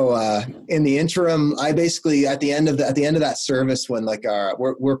in the interim, I basically, at the end of that service, when like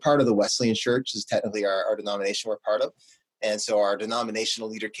we're part of the Wesleyan Church, is technically our denomination we're part of. And so our denominational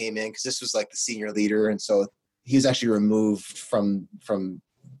leader came in, because this was like the senior leader. And so he was actually removed from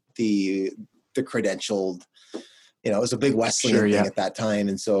the credentialed, it was a big Wesleyan thing at that time.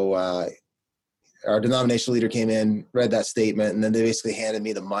 And so our denominational leader came in, read that statement, and then they basically handed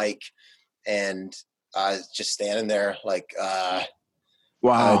me the mic, and I was just standing there like,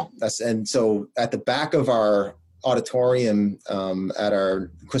 wow. And so at the back of our auditorium at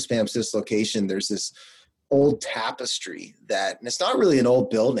our Quispamsis location, there's this old tapestry and it's not really an old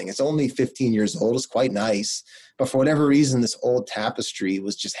building. It's only 15 years old. It's quite nice. But for whatever reason, this old tapestry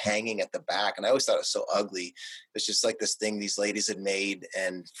was just hanging at the back. And I always thought it was so ugly. It was just like this thing these ladies had made.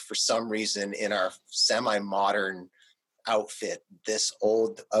 And for some reason, in our semi-modern outfit, this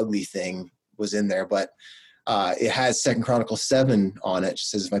old ugly thing was in there. But it has 2 Chronicles 7 on it. It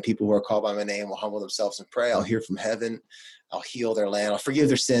just says, my people who are called by my name will humble themselves and pray. I'll hear from heaven. I'll heal their land. I'll forgive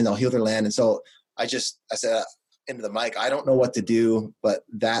their sin. I'll heal their land. And so I said into the mic, I don't know what to do, but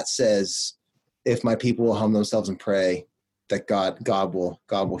that says, if my people will humble themselves and pray, that God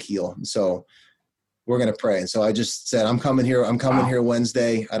will heal. And so we're going to pray. And so I just said, I'm coming here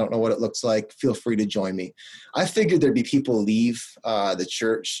Wednesday. I don't know what it looks like. Feel free to join me. I figured there'd be people leave the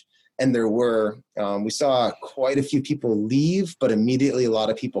church, and there were. We saw quite a few people leave, but immediately a lot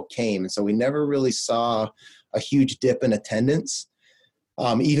of people came. And so we never really saw a huge dip in attendance.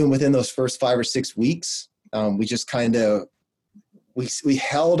 Even within those first 5 or 6 weeks, we just kind of, we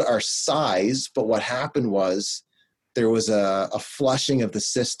held our size, but what happened was there was a flushing of the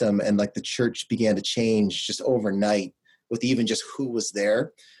system, and like the church began to change just overnight with even just who was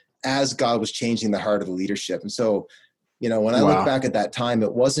there as God was changing the heart of the leadership. And so, when I look back at that time,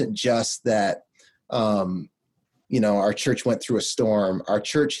 it wasn't just that, our church went through a storm, our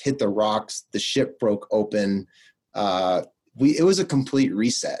church hit the rocks, the ship broke open. It was a complete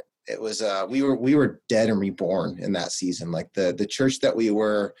reset. It was we were dead and reborn in that season. Like the church that we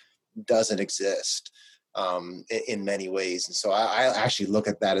were doesn't exist in many ways. And so I actually look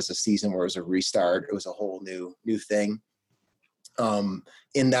at that as a season where it was a restart. It was a whole new thing.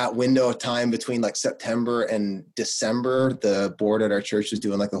 In that window of time between like September and December, the board at our church was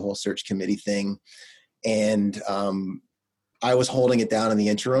doing like the whole search committee thing. And I was holding it down in the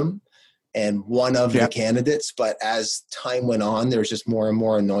interim and one of the candidates. But as time went on, there was just more and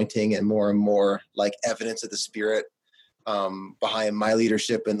more anointing and more like evidence of the Spirit behind my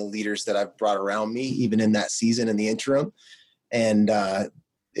leadership and the leaders that I've brought around me, even in that season in the interim. And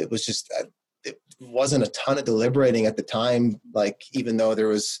it was just, it wasn't a ton of deliberating at the time. Like, even though there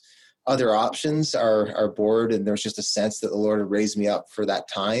was other options, our board, and there was just a sense that the Lord had raised me up for that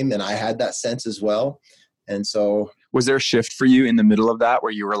time. And I had that sense as well. And so, was there a shift for you in the middle of that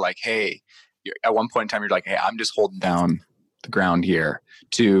where you were like, hey, at one point in time, you're like, hey, I'm just holding down the ground here,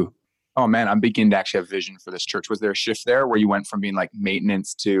 to, oh man, I'm beginning to actually have vision for this church? Was there a shift there where you went from being like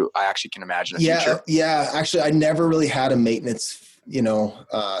maintenance to, I actually can imagine a future? Yeah. Actually, I never really had a maintenance,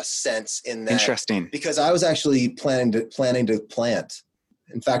 sense in that. Interesting. Because I was actually planning to plant.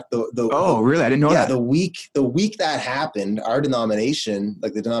 In fact, really? I didn't know that. The week that happened, our denomination,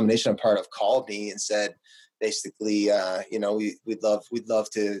 like the denomination I'm part of, called me and said, basically, we'd love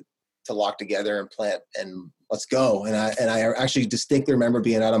to lock together and plant, and let's go. And I actually distinctly remember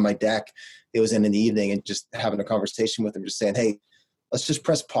being out on my deck. It was in the evening, and just having a conversation with them, just saying, hey, let's just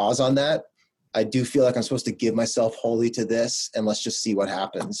press pause on that. I do feel like I'm supposed to give myself wholly to this, and let's just see what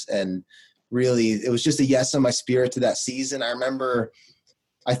happens. And really, it was just a yes on my spirit to that season. I remember,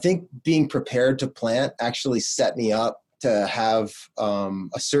 I think being prepared to plant actually set me up to have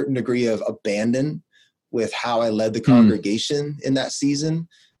a certain degree of abandon with how I led the congregation in that season.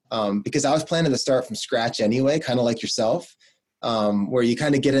 Because I was planning to start from scratch anyway, kind of like yourself, where you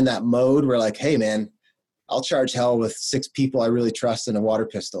kind of get in that mode where like, hey man, I'll charge hell with 6 people I really trust in a water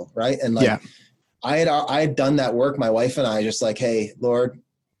pistol. Right. And like, I had done that work. My wife and I just like, hey, Lord,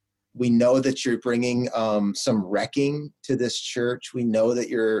 we know that you're bringing some wrecking to this church. We know that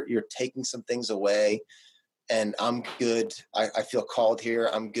you're taking some things away, and I'm good. I feel called here.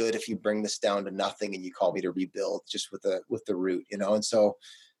 I'm good if you bring this down to nothing and you call me to rebuild just with the root, And so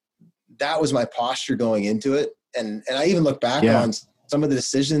that was my posture going into it. And I even look back on some of the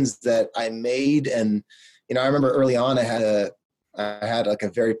decisions that I made. And, you know, I remember early on, I had like a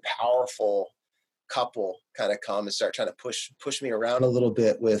very powerful couple kind of come and start trying to push me around a little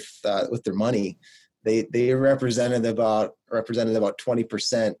bit with their money. They represented about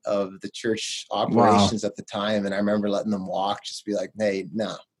 20% of the church operations at the time. And I remember letting them walk, just be like, hey,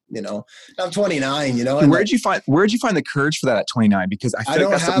 no, you know, I'm 29, you know. And where'd you find the courage for that at 29? Because I feel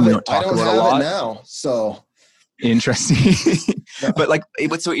like that's something we don't talk about a lot. I don't have it now. So interesting. But like,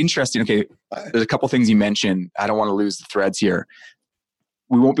 what's so interesting? Okay. There's a couple things you mentioned. I don't want to lose the threads here.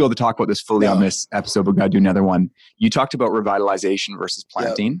 We won't be able to talk about this fully on this episode, but we've got to do another one. You talked about revitalization versus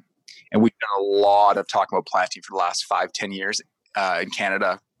planting. Yep. And we've done a lot of talking about planting for the last 5-10 years in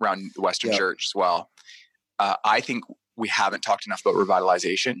Canada, around the Western Church as well. I think we haven't talked enough about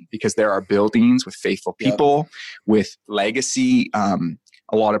revitalization, because there are buildings with faithful people, with legacy, a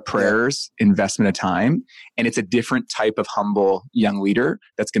lot of prayers, investment of time. And it's a different type of humble young leader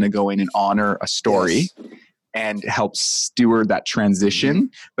that's going to go in and honor a story and help steward that transition.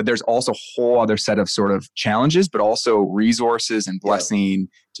 But there's also a whole other set of sort of challenges, but also resources and blessing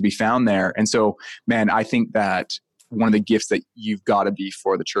to be found there. And so, man, I think that one of the gifts that you've got to be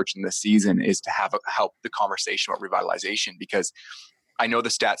for the church in this season is to help the conversation about revitalization, because I know the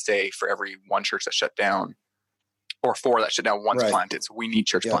stats say for every one church that shut down, or 4 that shut down, one's planted. So we need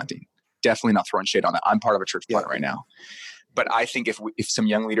church planting. Definitely not throwing shade on that. I'm part of a church plant right now. But I think if some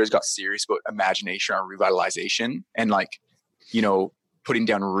young leaders got serious about imagination or revitalization and, like, you know, putting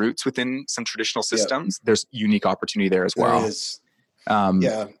down roots within some traditional systems, there's unique opportunity there as well. There is.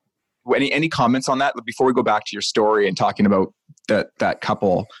 Any comments on that before we go back to your story and talking about that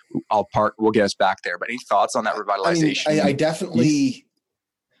couple? We'll get us back there. But any thoughts on that revitalization? I mean, I definitely.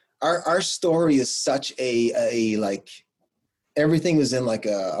 Our story is such a like, everything was in like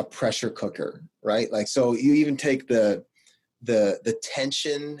a pressure cooker, right? Like, so you even take the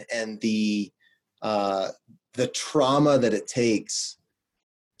tension and the trauma that it takes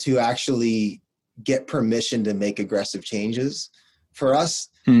to actually get permission to make aggressive changes. For us,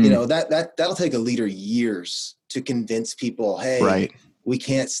 you know, that'll take a leader years to convince people, hey, we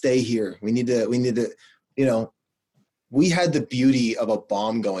can't stay here. We need to, you know, we had the beauty of a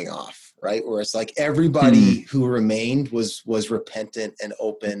bomb going off, right? Where it's like everybody who remained was repentant and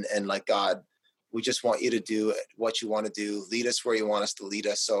open and like, God, we just want you to do what you want to do. Lead us where you want us to lead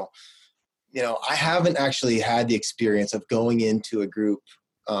us. So, you know, I haven't actually had the experience of going into a group.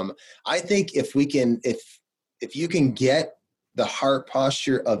 I think if you can get the heart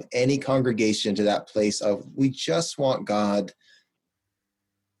posture of any congregation to that place of, we just want God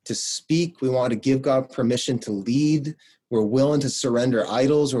to speak. We want to give God permission to lead. We're willing to surrender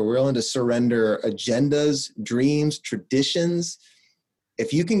idols. We're willing to surrender agendas, dreams, traditions.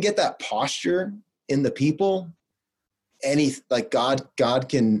 If you can get that posture in the people, God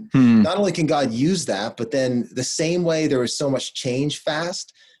can, not only can God use that, but then the same way there was so much change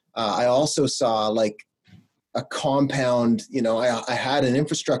fast. I also saw like a compound, you know, I had an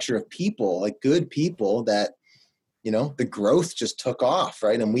infrastructure of people, like good people that, you know, the growth just took off.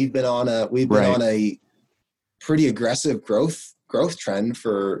 Right. And we've been on a pretty aggressive growth trend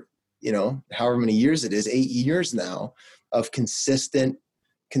for, you know, however many years it is, 8 years now of consistent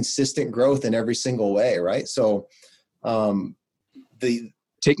growth in every single way. Right. So,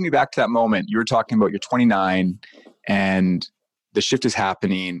 take me back to that moment. You were talking about you're 29 and the shift is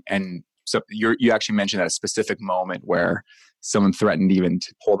happening. And so you actually mentioned at a specific moment where someone threatened even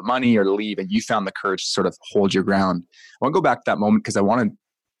to pull the money or to leave, and you found the courage to sort of hold your ground. I want to go back to that moment because I want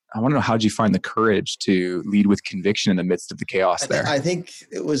to know, how did you find the courage to lead with conviction in the midst of the chaos there? I think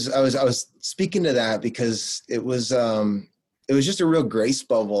it was, I was speaking to that because it was just a real grace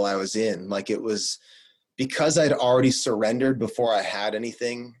bubble I was in. Like, it was because I'd already surrendered before I had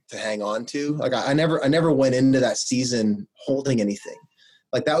anything to hang on to. Like, I never went into that season holding anything.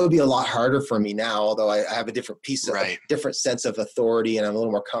 Like, that would be a lot harder for me now, although I have a different different sense of authority, and I'm a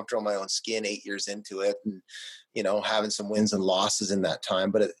little more comfortable in my own skin 8 years into it, and, you know, having some wins and losses in that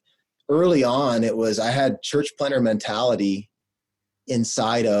time. But early on, I had church planner mentality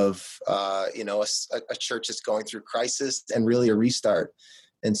inside of, you know, a church that's going through crisis and really a restart.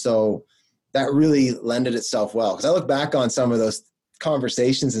 And so that really lended itself well. Because I look back on some of those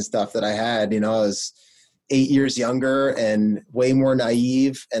conversations and stuff that I had, you know, I was 8 years younger and way more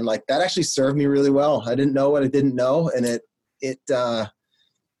naive. And like, that actually served me really well. I didn't know what I didn't know. And it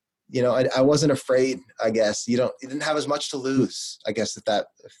you know, I wasn't afraid, I guess. You didn't have as much to lose, I guess, if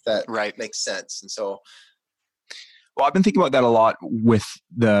that right. makes sense. And so, well, I've been thinking about that a lot with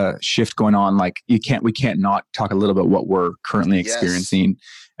the shift going on. Like, we can't not talk a little bit what we're currently experiencing.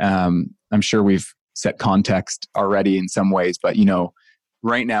 I'm sure we've set context already in some ways, but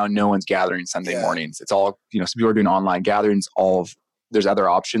right now no one's gathering Sunday mornings. It's all, some people are doing online gatherings. There's other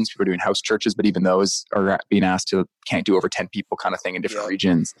options. People are doing house churches, but even those are being asked to can't do over 10 people kind of thing in different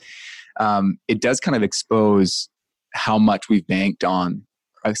regions. It does kind of expose how much we've banked on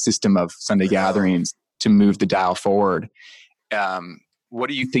a system of Sunday gatherings to move the dial forward. What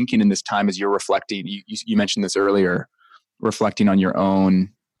are you thinking in this time as you're reflecting? You mentioned this earlier, reflecting on your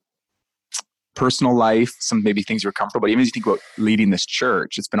own personal life, some maybe things you're comfortable, but even as you think about leading this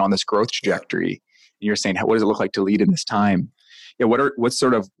church, it's been on this growth trajectory. And you're saying, what does it look like to lead in this time? What are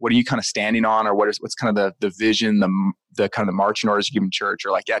you kind of standing on, or what's kind of the vision, the kind of the marching orders you give in church,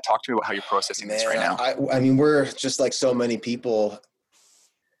 or talk to me about how you're processing this right now. I mean, we're just like so many people,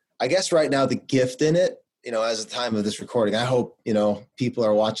 I guess right now, the gift in it, as the time of this recording, I hope, people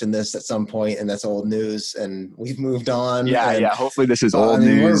are watching this at some point and that's old news and we've moved on. Hopefully this is old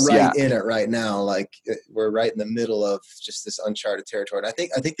news. We're right in it right now. Like we're right in the middle of just this uncharted territory. And I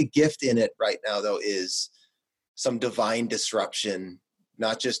think the gift in it right now though is some divine disruption,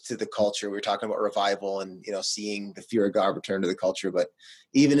 not just to the culture. We were talking about revival and, seeing the fear of God return to the culture, but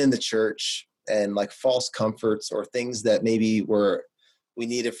even in the church, and like false comforts or things that maybe we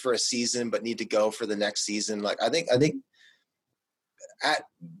needed for a season, but need to go for the next season. Like I think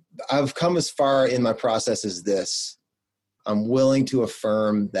I've come as far in my process as this. I'm willing to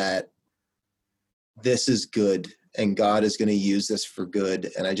affirm that this is good and God is going to use this for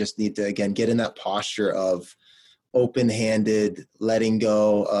good. And I just need to, again, get in that posture of open-handed, letting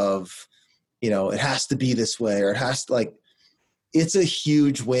go of, it has to be this way, or it has to it's a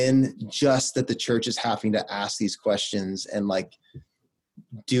huge win just that the church is having to ask these questions and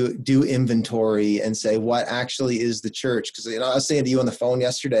do inventory and say, what actually is the church? Because, I was saying to you on the phone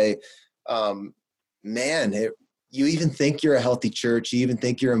yesterday, you even think you're a healthy church. You even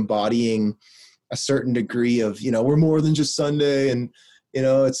think you're embodying a certain degree of, we're more than just Sunday. And,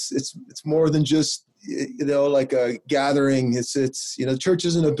 it's more than just, like a gathering. It's the church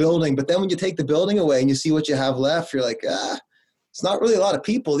isn't a building, but then when you take the building away and you see what you have left, you're like, it's not really a lot of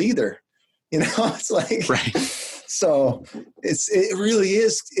people either. It's like, right. So it really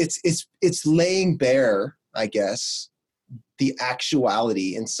is, it's laying bare, I guess, the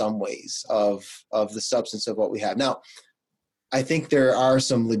actuality in some ways of the substance of what we have. Now, I think there are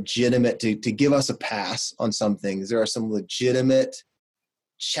some legitimate, to give us a pass on some things, there are some legitimate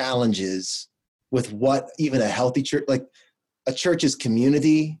challenges with what even a healthy church, like a church is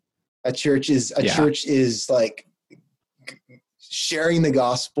community, church is like sharing the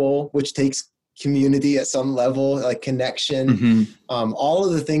gospel, which takes community at some level, like connection, all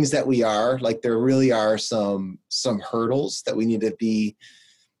of the things that we are, like there really are some hurdles that we need to be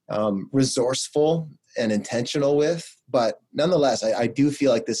resourceful and intentional with. But nonetheless, I do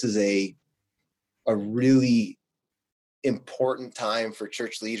feel like this is a really important time for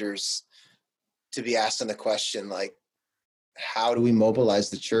church leaders to be asking the question, like, how do we mobilize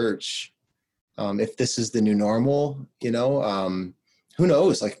the church? If this is the new normal, who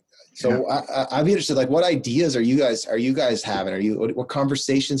knows? So I'd be interested, what ideas are you guys having? What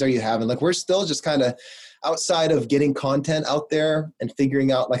conversations are you having? We're still just kind of outside of getting content out there and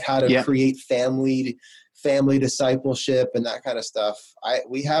figuring out how to create family discipleship and that kind of stuff.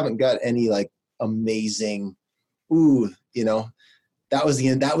 We haven't got any amazing, that was the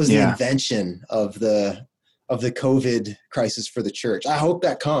invention of the COVID crisis for the church. I hope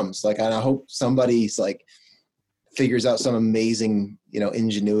that comes. And I hope somebody's figures out some amazing,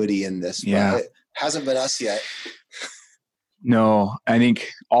 ingenuity in this. But it hasn't been us yet. No, I think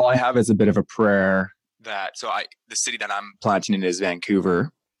all I have is a bit of a prayer that, the city that I'm planting in is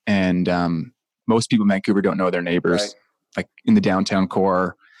Vancouver, and most people in Vancouver don't know their neighbors. Right. In the downtown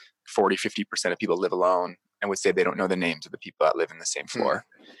core, 40-50% of people live alone and would say they don't know the names of the people that live in the same floor.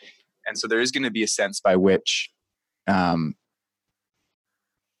 And so there is going to be a sense by which,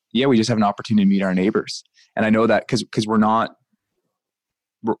 we just have an opportunity to meet our neighbors. And I know that because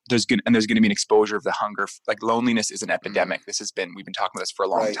there's going to be an exposure of the hunger. Loneliness is an epidemic. We've been talking about this for a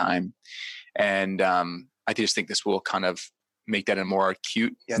long time. And I just think this will kind of make that a more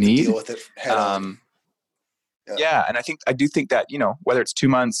acute need. To deal with it head on. And I do think that, whether it's 2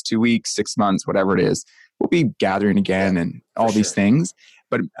 months, 2 weeks, 6 months, whatever it is, we'll be gathering again and all these things.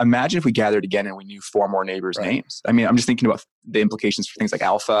 But imagine if we gathered again and we knew 4 more neighbors' names. I mean, I'm just thinking about the implications for things like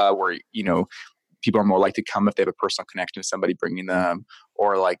Alpha, where, people are more likely to come if they have a personal connection to somebody bringing them,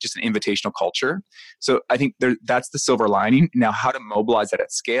 or just an invitational culture. So I think that's the silver lining. Now, how to mobilize that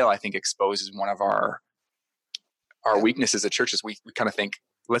at scale, I think exposes one of our weaknesses at churches. We kind of think,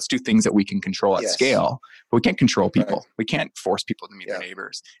 let's do things that we can control at scale, but we can't control people. Right. We can't force people to meet their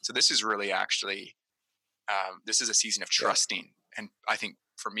neighbors. So this is really actually this is a season of trusting. And I think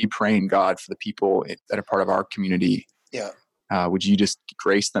for me, praying God for the people that are part of our community. Yeah. Would you just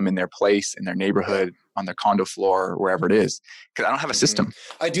grace them in their place, in their neighborhood, on their condo floor, wherever it is? Because I don't have a system.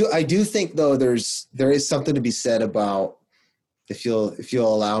 I do think though there is something to be said about, if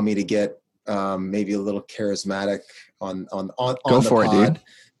you'll allow me to get maybe a little charismatic on Go the for pod. It, dude.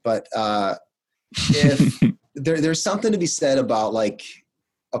 But if there's something to be said about like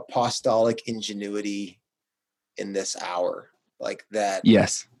apostolic ingenuity in this hour, like that.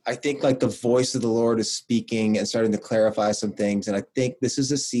 Yes. I think like the voice of the Lord is speaking and starting to clarify some things. And I think this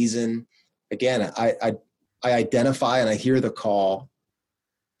is a season, again, I identify and I hear the call,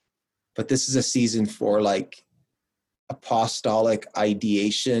 but this is a season for like apostolic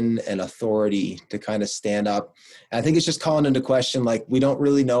ideation and authority to kind of stand up. And I think it's just calling into question, like, we don't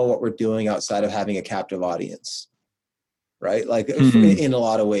really know what we're doing outside of having a captive audience. Right. Like in a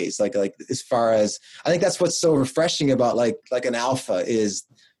lot of ways, like as far as, I think that's what's so refreshing about like an alpha is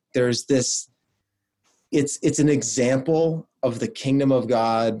there's this, it's an example of the kingdom of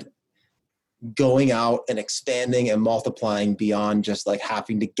God going out and expanding and multiplying beyond just like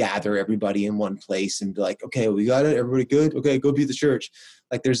having to gather everybody in one place and be like, okay, we got it. Everybody good. Okay. Go be the church.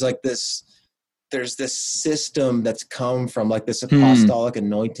 Like there's this system that's come from like this apostolic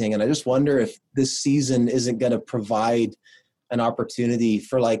anointing. And I just wonder if this season isn't going to provide an opportunity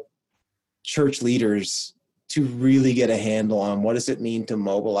for like church leaders to really get a handle on what does it mean to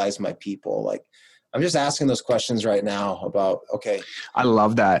mobilize my people. Like I'm just asking those questions right now about, okay. I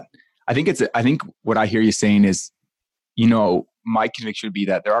love that. I think what I hear you saying is, you know, my conviction would be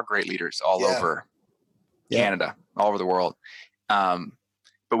that there are great leaders all over Canada, all over the world.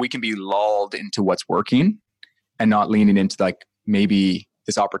 But we can be lulled into what's working and not leaning into like, maybe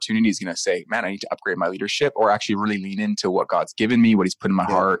this opportunity is going to say, man, I need to upgrade my leadership, or actually really lean into what God's given me, what he's put in my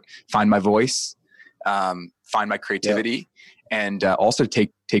heart, find my voice, find my creativity, and also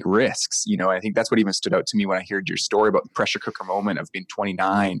take risks. You know, I think that's what even stood out to me when I heard your story about the pressure cooker moment of being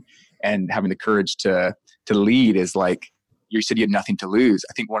 29 and having the courage to lead is like, you said you had nothing to lose.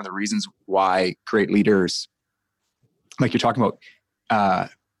 I think one of the reasons why great leaders, like you're talking about,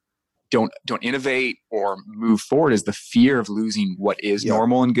 don't innovate or move forward is the fear of losing what is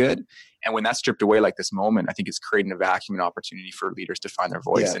normal and good. And when that's stripped away like this moment, I think it's creating a vacuum and opportunity for leaders to find their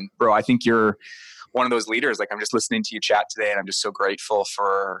voice. And bro, I think you're one of those leaders. Like I'm just listening to you chat today and I'm just so grateful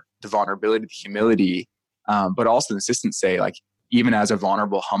for the vulnerability, the humility, but also the insistence say like, even as a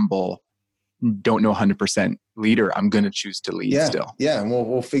vulnerable, humble, don't know 100% leader, I'm going to choose to lead still. Yeah. And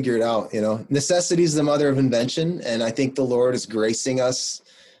we'll figure it out. You know, necessity is the mother of invention. And I think the Lord is gracing us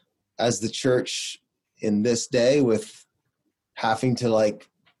as the church in this day with having to like,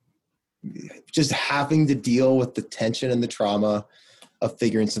 just having to deal with the tension and the trauma of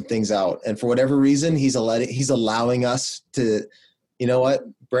figuring some things out. And for whatever reason, he's allowing us to, you know what,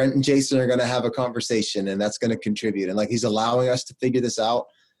 Brent and Jason are going to have a conversation and that's going to contribute. And like, he's allowing us to figure this out.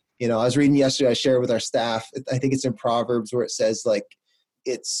 You know, I was reading yesterday, I shared with our staff, I think it's in Proverbs where it says like,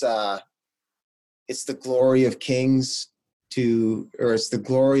 it's the glory of kings or it's the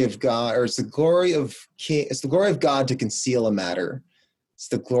glory of God, or it's the glory of God to conceal a matter. It's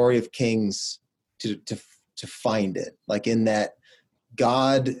the glory of kings to find it. Like in that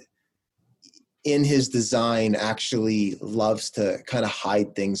God in his design actually loves to kind of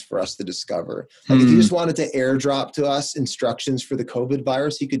hide things for us to discover. Like if he just wanted to airdrop to us instructions for the COVID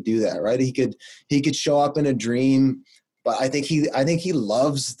virus, he could do that, right? He could show up in a dream, but I think he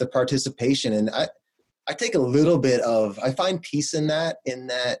loves the participation. And I take a little bit I find peace in that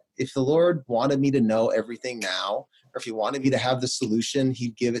if the Lord wanted me to know everything now, or if he wanted me to have the solution,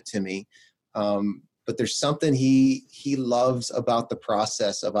 he'd give it to me. But there's something he loves about the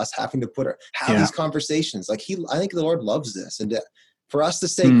process of us having to have these conversations. Like I think the Lord loves this. And for us to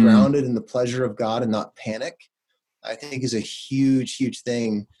stay grounded in the pleasure of God and not panic, I think is a huge, huge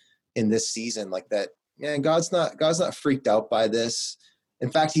thing in this season. Like that, man, God's not freaked out by this. In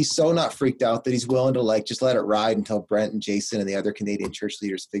fact, he's so not freaked out that he's willing to like, just let it ride until Brent and Jason and the other Canadian church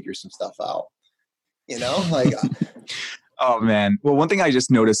leaders figure some stuff out. You know, like, oh man. Well, one thing I just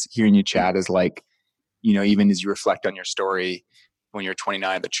noticed hearing you chat is like, you know, even as you reflect on your story when you're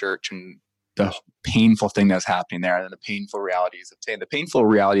 29 at the church and the painful thing that's happening there, and the painful realities of the painful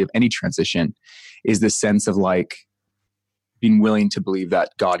reality of any transition is this sense of like being willing to believe that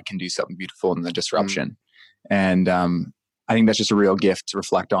God can do something beautiful in the disruption. And I think that's just a real gift to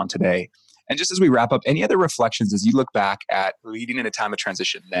reflect on today. And just as we wrap up, any other reflections as you look back at leading in a time of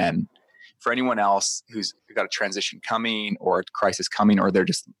transition then, for anyone else who's got a transition coming or a crisis coming, or they're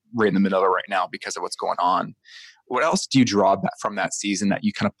just right in the middle of it right now because of what's going on, what else do you draw back from that season that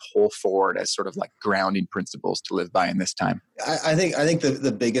you kind of pull forward as sort of like grounding principles to live by in this time? I think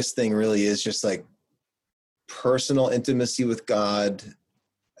the biggest thing really is just like personal intimacy with God,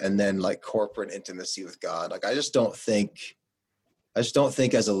 and then like corporate intimacy with God. Like, I just don't think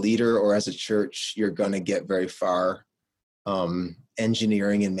as a leader or as a church, you're going to get very far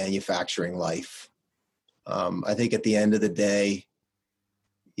engineering and manufacturing life. I think at the end of the day,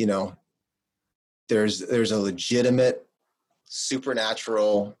 you know, there's a legitimate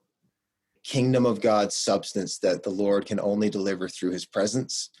supernatural kingdom of God substance that the Lord can only deliver through his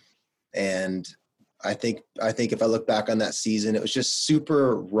presence. And I think if I look back on that season, it was just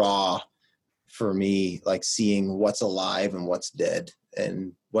super raw for me, like seeing what's alive and what's dead,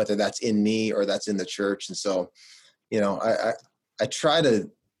 and whether that's in me or that's in the church. And so, you know, I try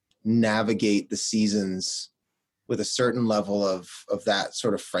to navigate the seasons with a certain level of that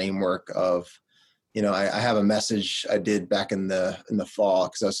sort of framework of, you know, I have a message I did back in the fall,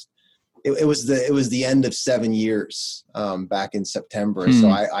 because it was the end of 7 years back in September. So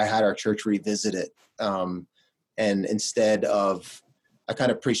I had our church revisit it. And instead of, I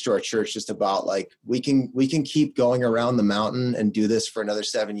kind of preached to our church just about like, we can keep going around the mountain and do this for another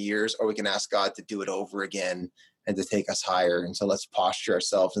 7 years, or we can ask God to do it over again and to take us higher. And so let's posture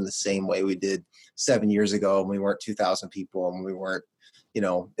ourselves in the same way we did 7 years ago when we weren't 2,000 people and we weren't, you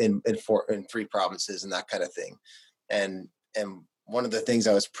know, in 3 provinces and that kind of thing. And one of the things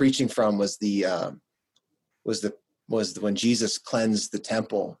I was preaching from was when Jesus cleansed the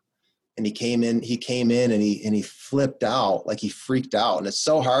temple. And he came in and he flipped out, like he freaked out. And it's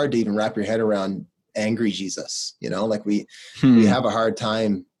so hard to even wrap your head around angry Jesus, you know, like we have a hard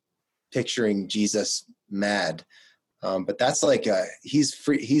time picturing Jesus mad. But that's like,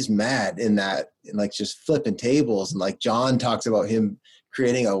 he's mad in that, and like just flipping tables. And like John talks about him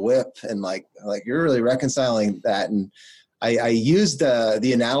creating a whip, and like you're really reconciling that. And I used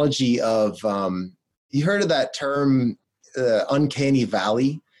the analogy of, you heard of that term, uncanny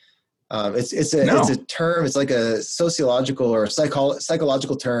valley? It's a term. It's like a sociological or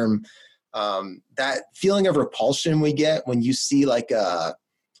psychological term. That feeling of repulsion we get when you see like a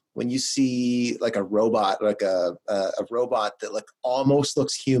robot, like a robot that like almost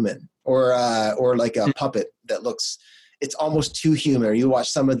looks human, or like a puppet that looks, it's almost too human. Or you watch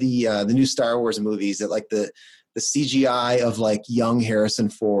some of the new Star Wars movies that like the CGI of like young Harrison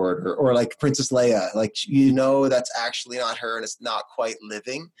Ford or like Princess Leia, like, you know, that's actually not her and it's not quite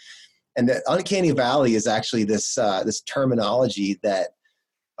living. And the uncanny valley is actually this terminology that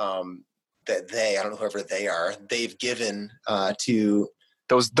they, I don't know whoever they are, they've given to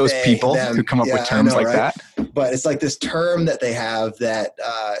those people who come up with terms like that. But it's like this term that they have that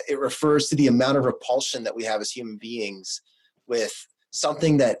it refers to the amount of repulsion that we have as human beings with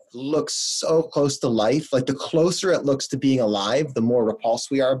something that looks so close to life. Like the closer it looks to being alive, the more repulsed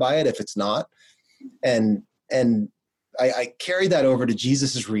we are by it if it's not. And I carry that over to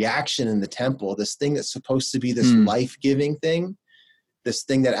Jesus's reaction in the temple, this thing that's supposed to be this life-giving thing, this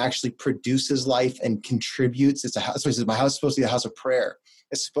thing that actually produces life and contributes. It's a house. So he says, my house is supposed to be a house of prayer.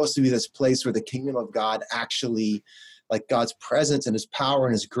 It's supposed to be this place where the kingdom of God actually, like God's presence and his power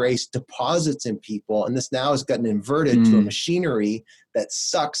and his grace deposits in people. And this now has gotten inverted to a machinery that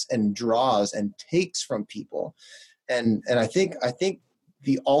sucks and draws and takes from people. And I think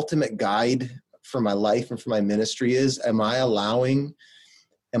the ultimate guide for my life and for my ministry is, am I allowing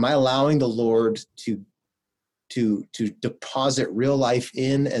the Lord to deposit real life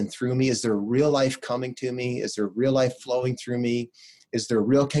in and through me? Is there real life coming to me? Is there real life flowing through me? Is there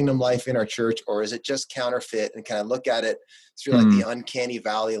real kingdom life in our church, or is it just counterfeit? And can I look at it through like the uncanny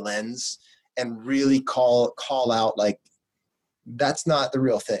valley lens and really call out like, that's not the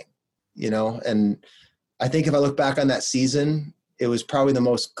real thing, you know? And I think if I look back on that season, it was probably the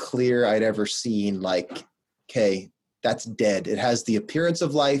most clear I'd ever seen, like, okay, that's dead. It has the appearance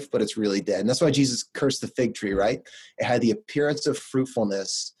of life, but it's really dead. And that's why Jesus cursed the fig tree, right? It had the appearance of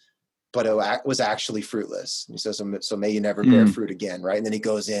fruitfulness, but it was actually fruitless. And he says, so may you never bear fruit again, right? And then he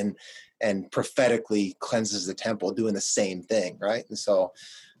goes in and prophetically cleanses the temple, doing the same thing, right? And so,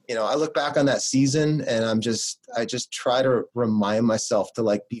 you know, I look back on that season and I just try to remind myself to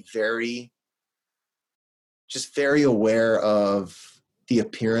like be very aware of the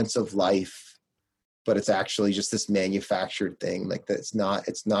appearance of life, but it's actually just this manufactured thing. Like that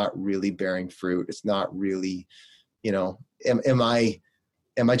it's not really bearing fruit. It's not really, you know, am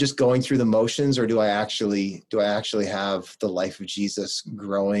I just going through the motions, or do I actually have the life of Jesus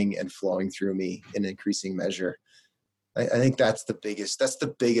growing and flowing through me in increasing measure? I think that's the biggest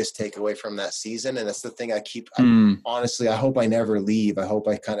takeaway from that season. And that's the thing honestly, I hope I never leave. I hope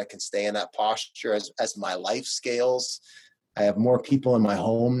I kind of can stay in that posture as my life scales. I have more people in my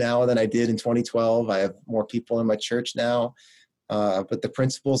home now than I did in 2012. I have more people in my church now. But the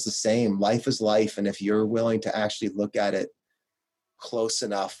principle is the same. Life is life. And if you're willing to actually look at it close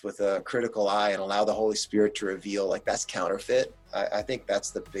enough with a critical eye and allow the Holy Spirit to reveal, like, that's counterfeit. I think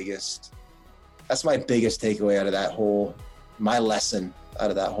that's my biggest takeaway out of that my lesson out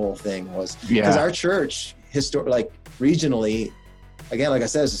of that whole thing was because our church regionally, again, like I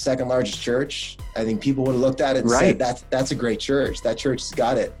said, is the second largest church. I think people would have looked at it and said, that's a great church. That church's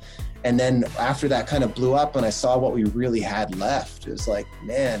got it. And then after that kind of blew up and I saw what we really had left, it was like,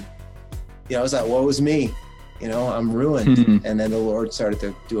 man, I was like, woe is me, I'm ruined. Mm-hmm. And then the Lord started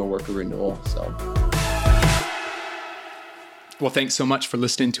to do a work of renewal. So. Well, thanks so much for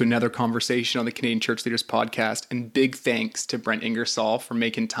listening to another conversation on the Canadian Church Leaders Podcast. And big thanks to Brent Ingersoll for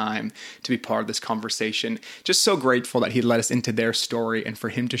making time to be part of this conversation. Just so grateful that he led us into their story and for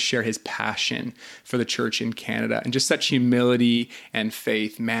him to share his passion for the church in Canada and just such humility and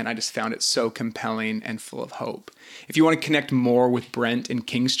faith. Man, I just found it so compelling and full of hope. If you want to connect more with Brent and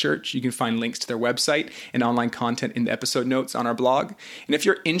King's Church, you can find links to their website and online content in the episode notes on our blog. And if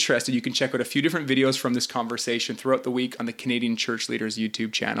you're interested, you can check out a few different videos from this conversation throughout the week on the Canadian Church Leaders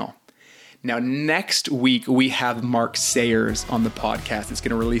YouTube channel. Now, next week, we have Mark Sayers on the podcast. It's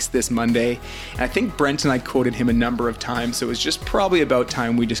going to release this Monday. And I think Brent and I quoted him a number of times, so it was just probably about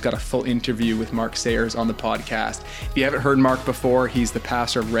time we just got a full interview with Mark Sayers on the podcast. If you haven't heard Mark before, he's the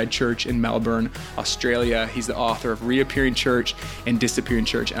pastor of Red Church in Melbourne, Australia. He's the author of Reappearing Church and Disappearing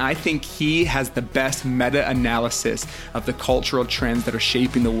Church. And I think he has the best meta-analysis of the cultural trends that are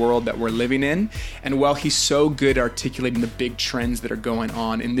shaping the world that we're living in. And while he's so good at articulating the big trends that are going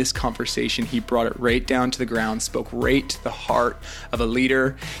on in this conversation, he brought it right down to the ground, spoke right to the heart of a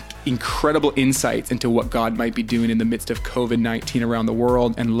leader, incredible insights into what God might be doing in the midst of COVID-19 around the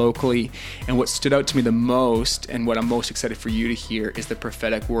world and locally. And what stood out to me the most, and what I'm most excited for you to hear, is the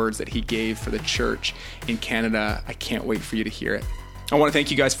prophetic words that he gave for the church in Canada. I can't wait for you to hear it. I want to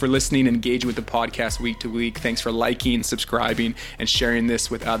thank you guys for listening and engaging with the podcast week to week. Thanks for liking, subscribing, and sharing this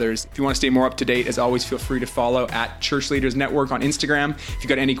with others. If you want to stay more up to date, as always, feel free to follow at Church Leaders Network on Instagram. If you've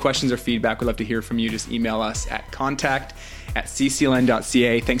got any questions or feedback, we'd love to hear from you. Just email us at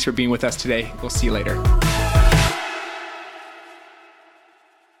contact@ccln.ca. Thanks for being with us today. We'll see you later.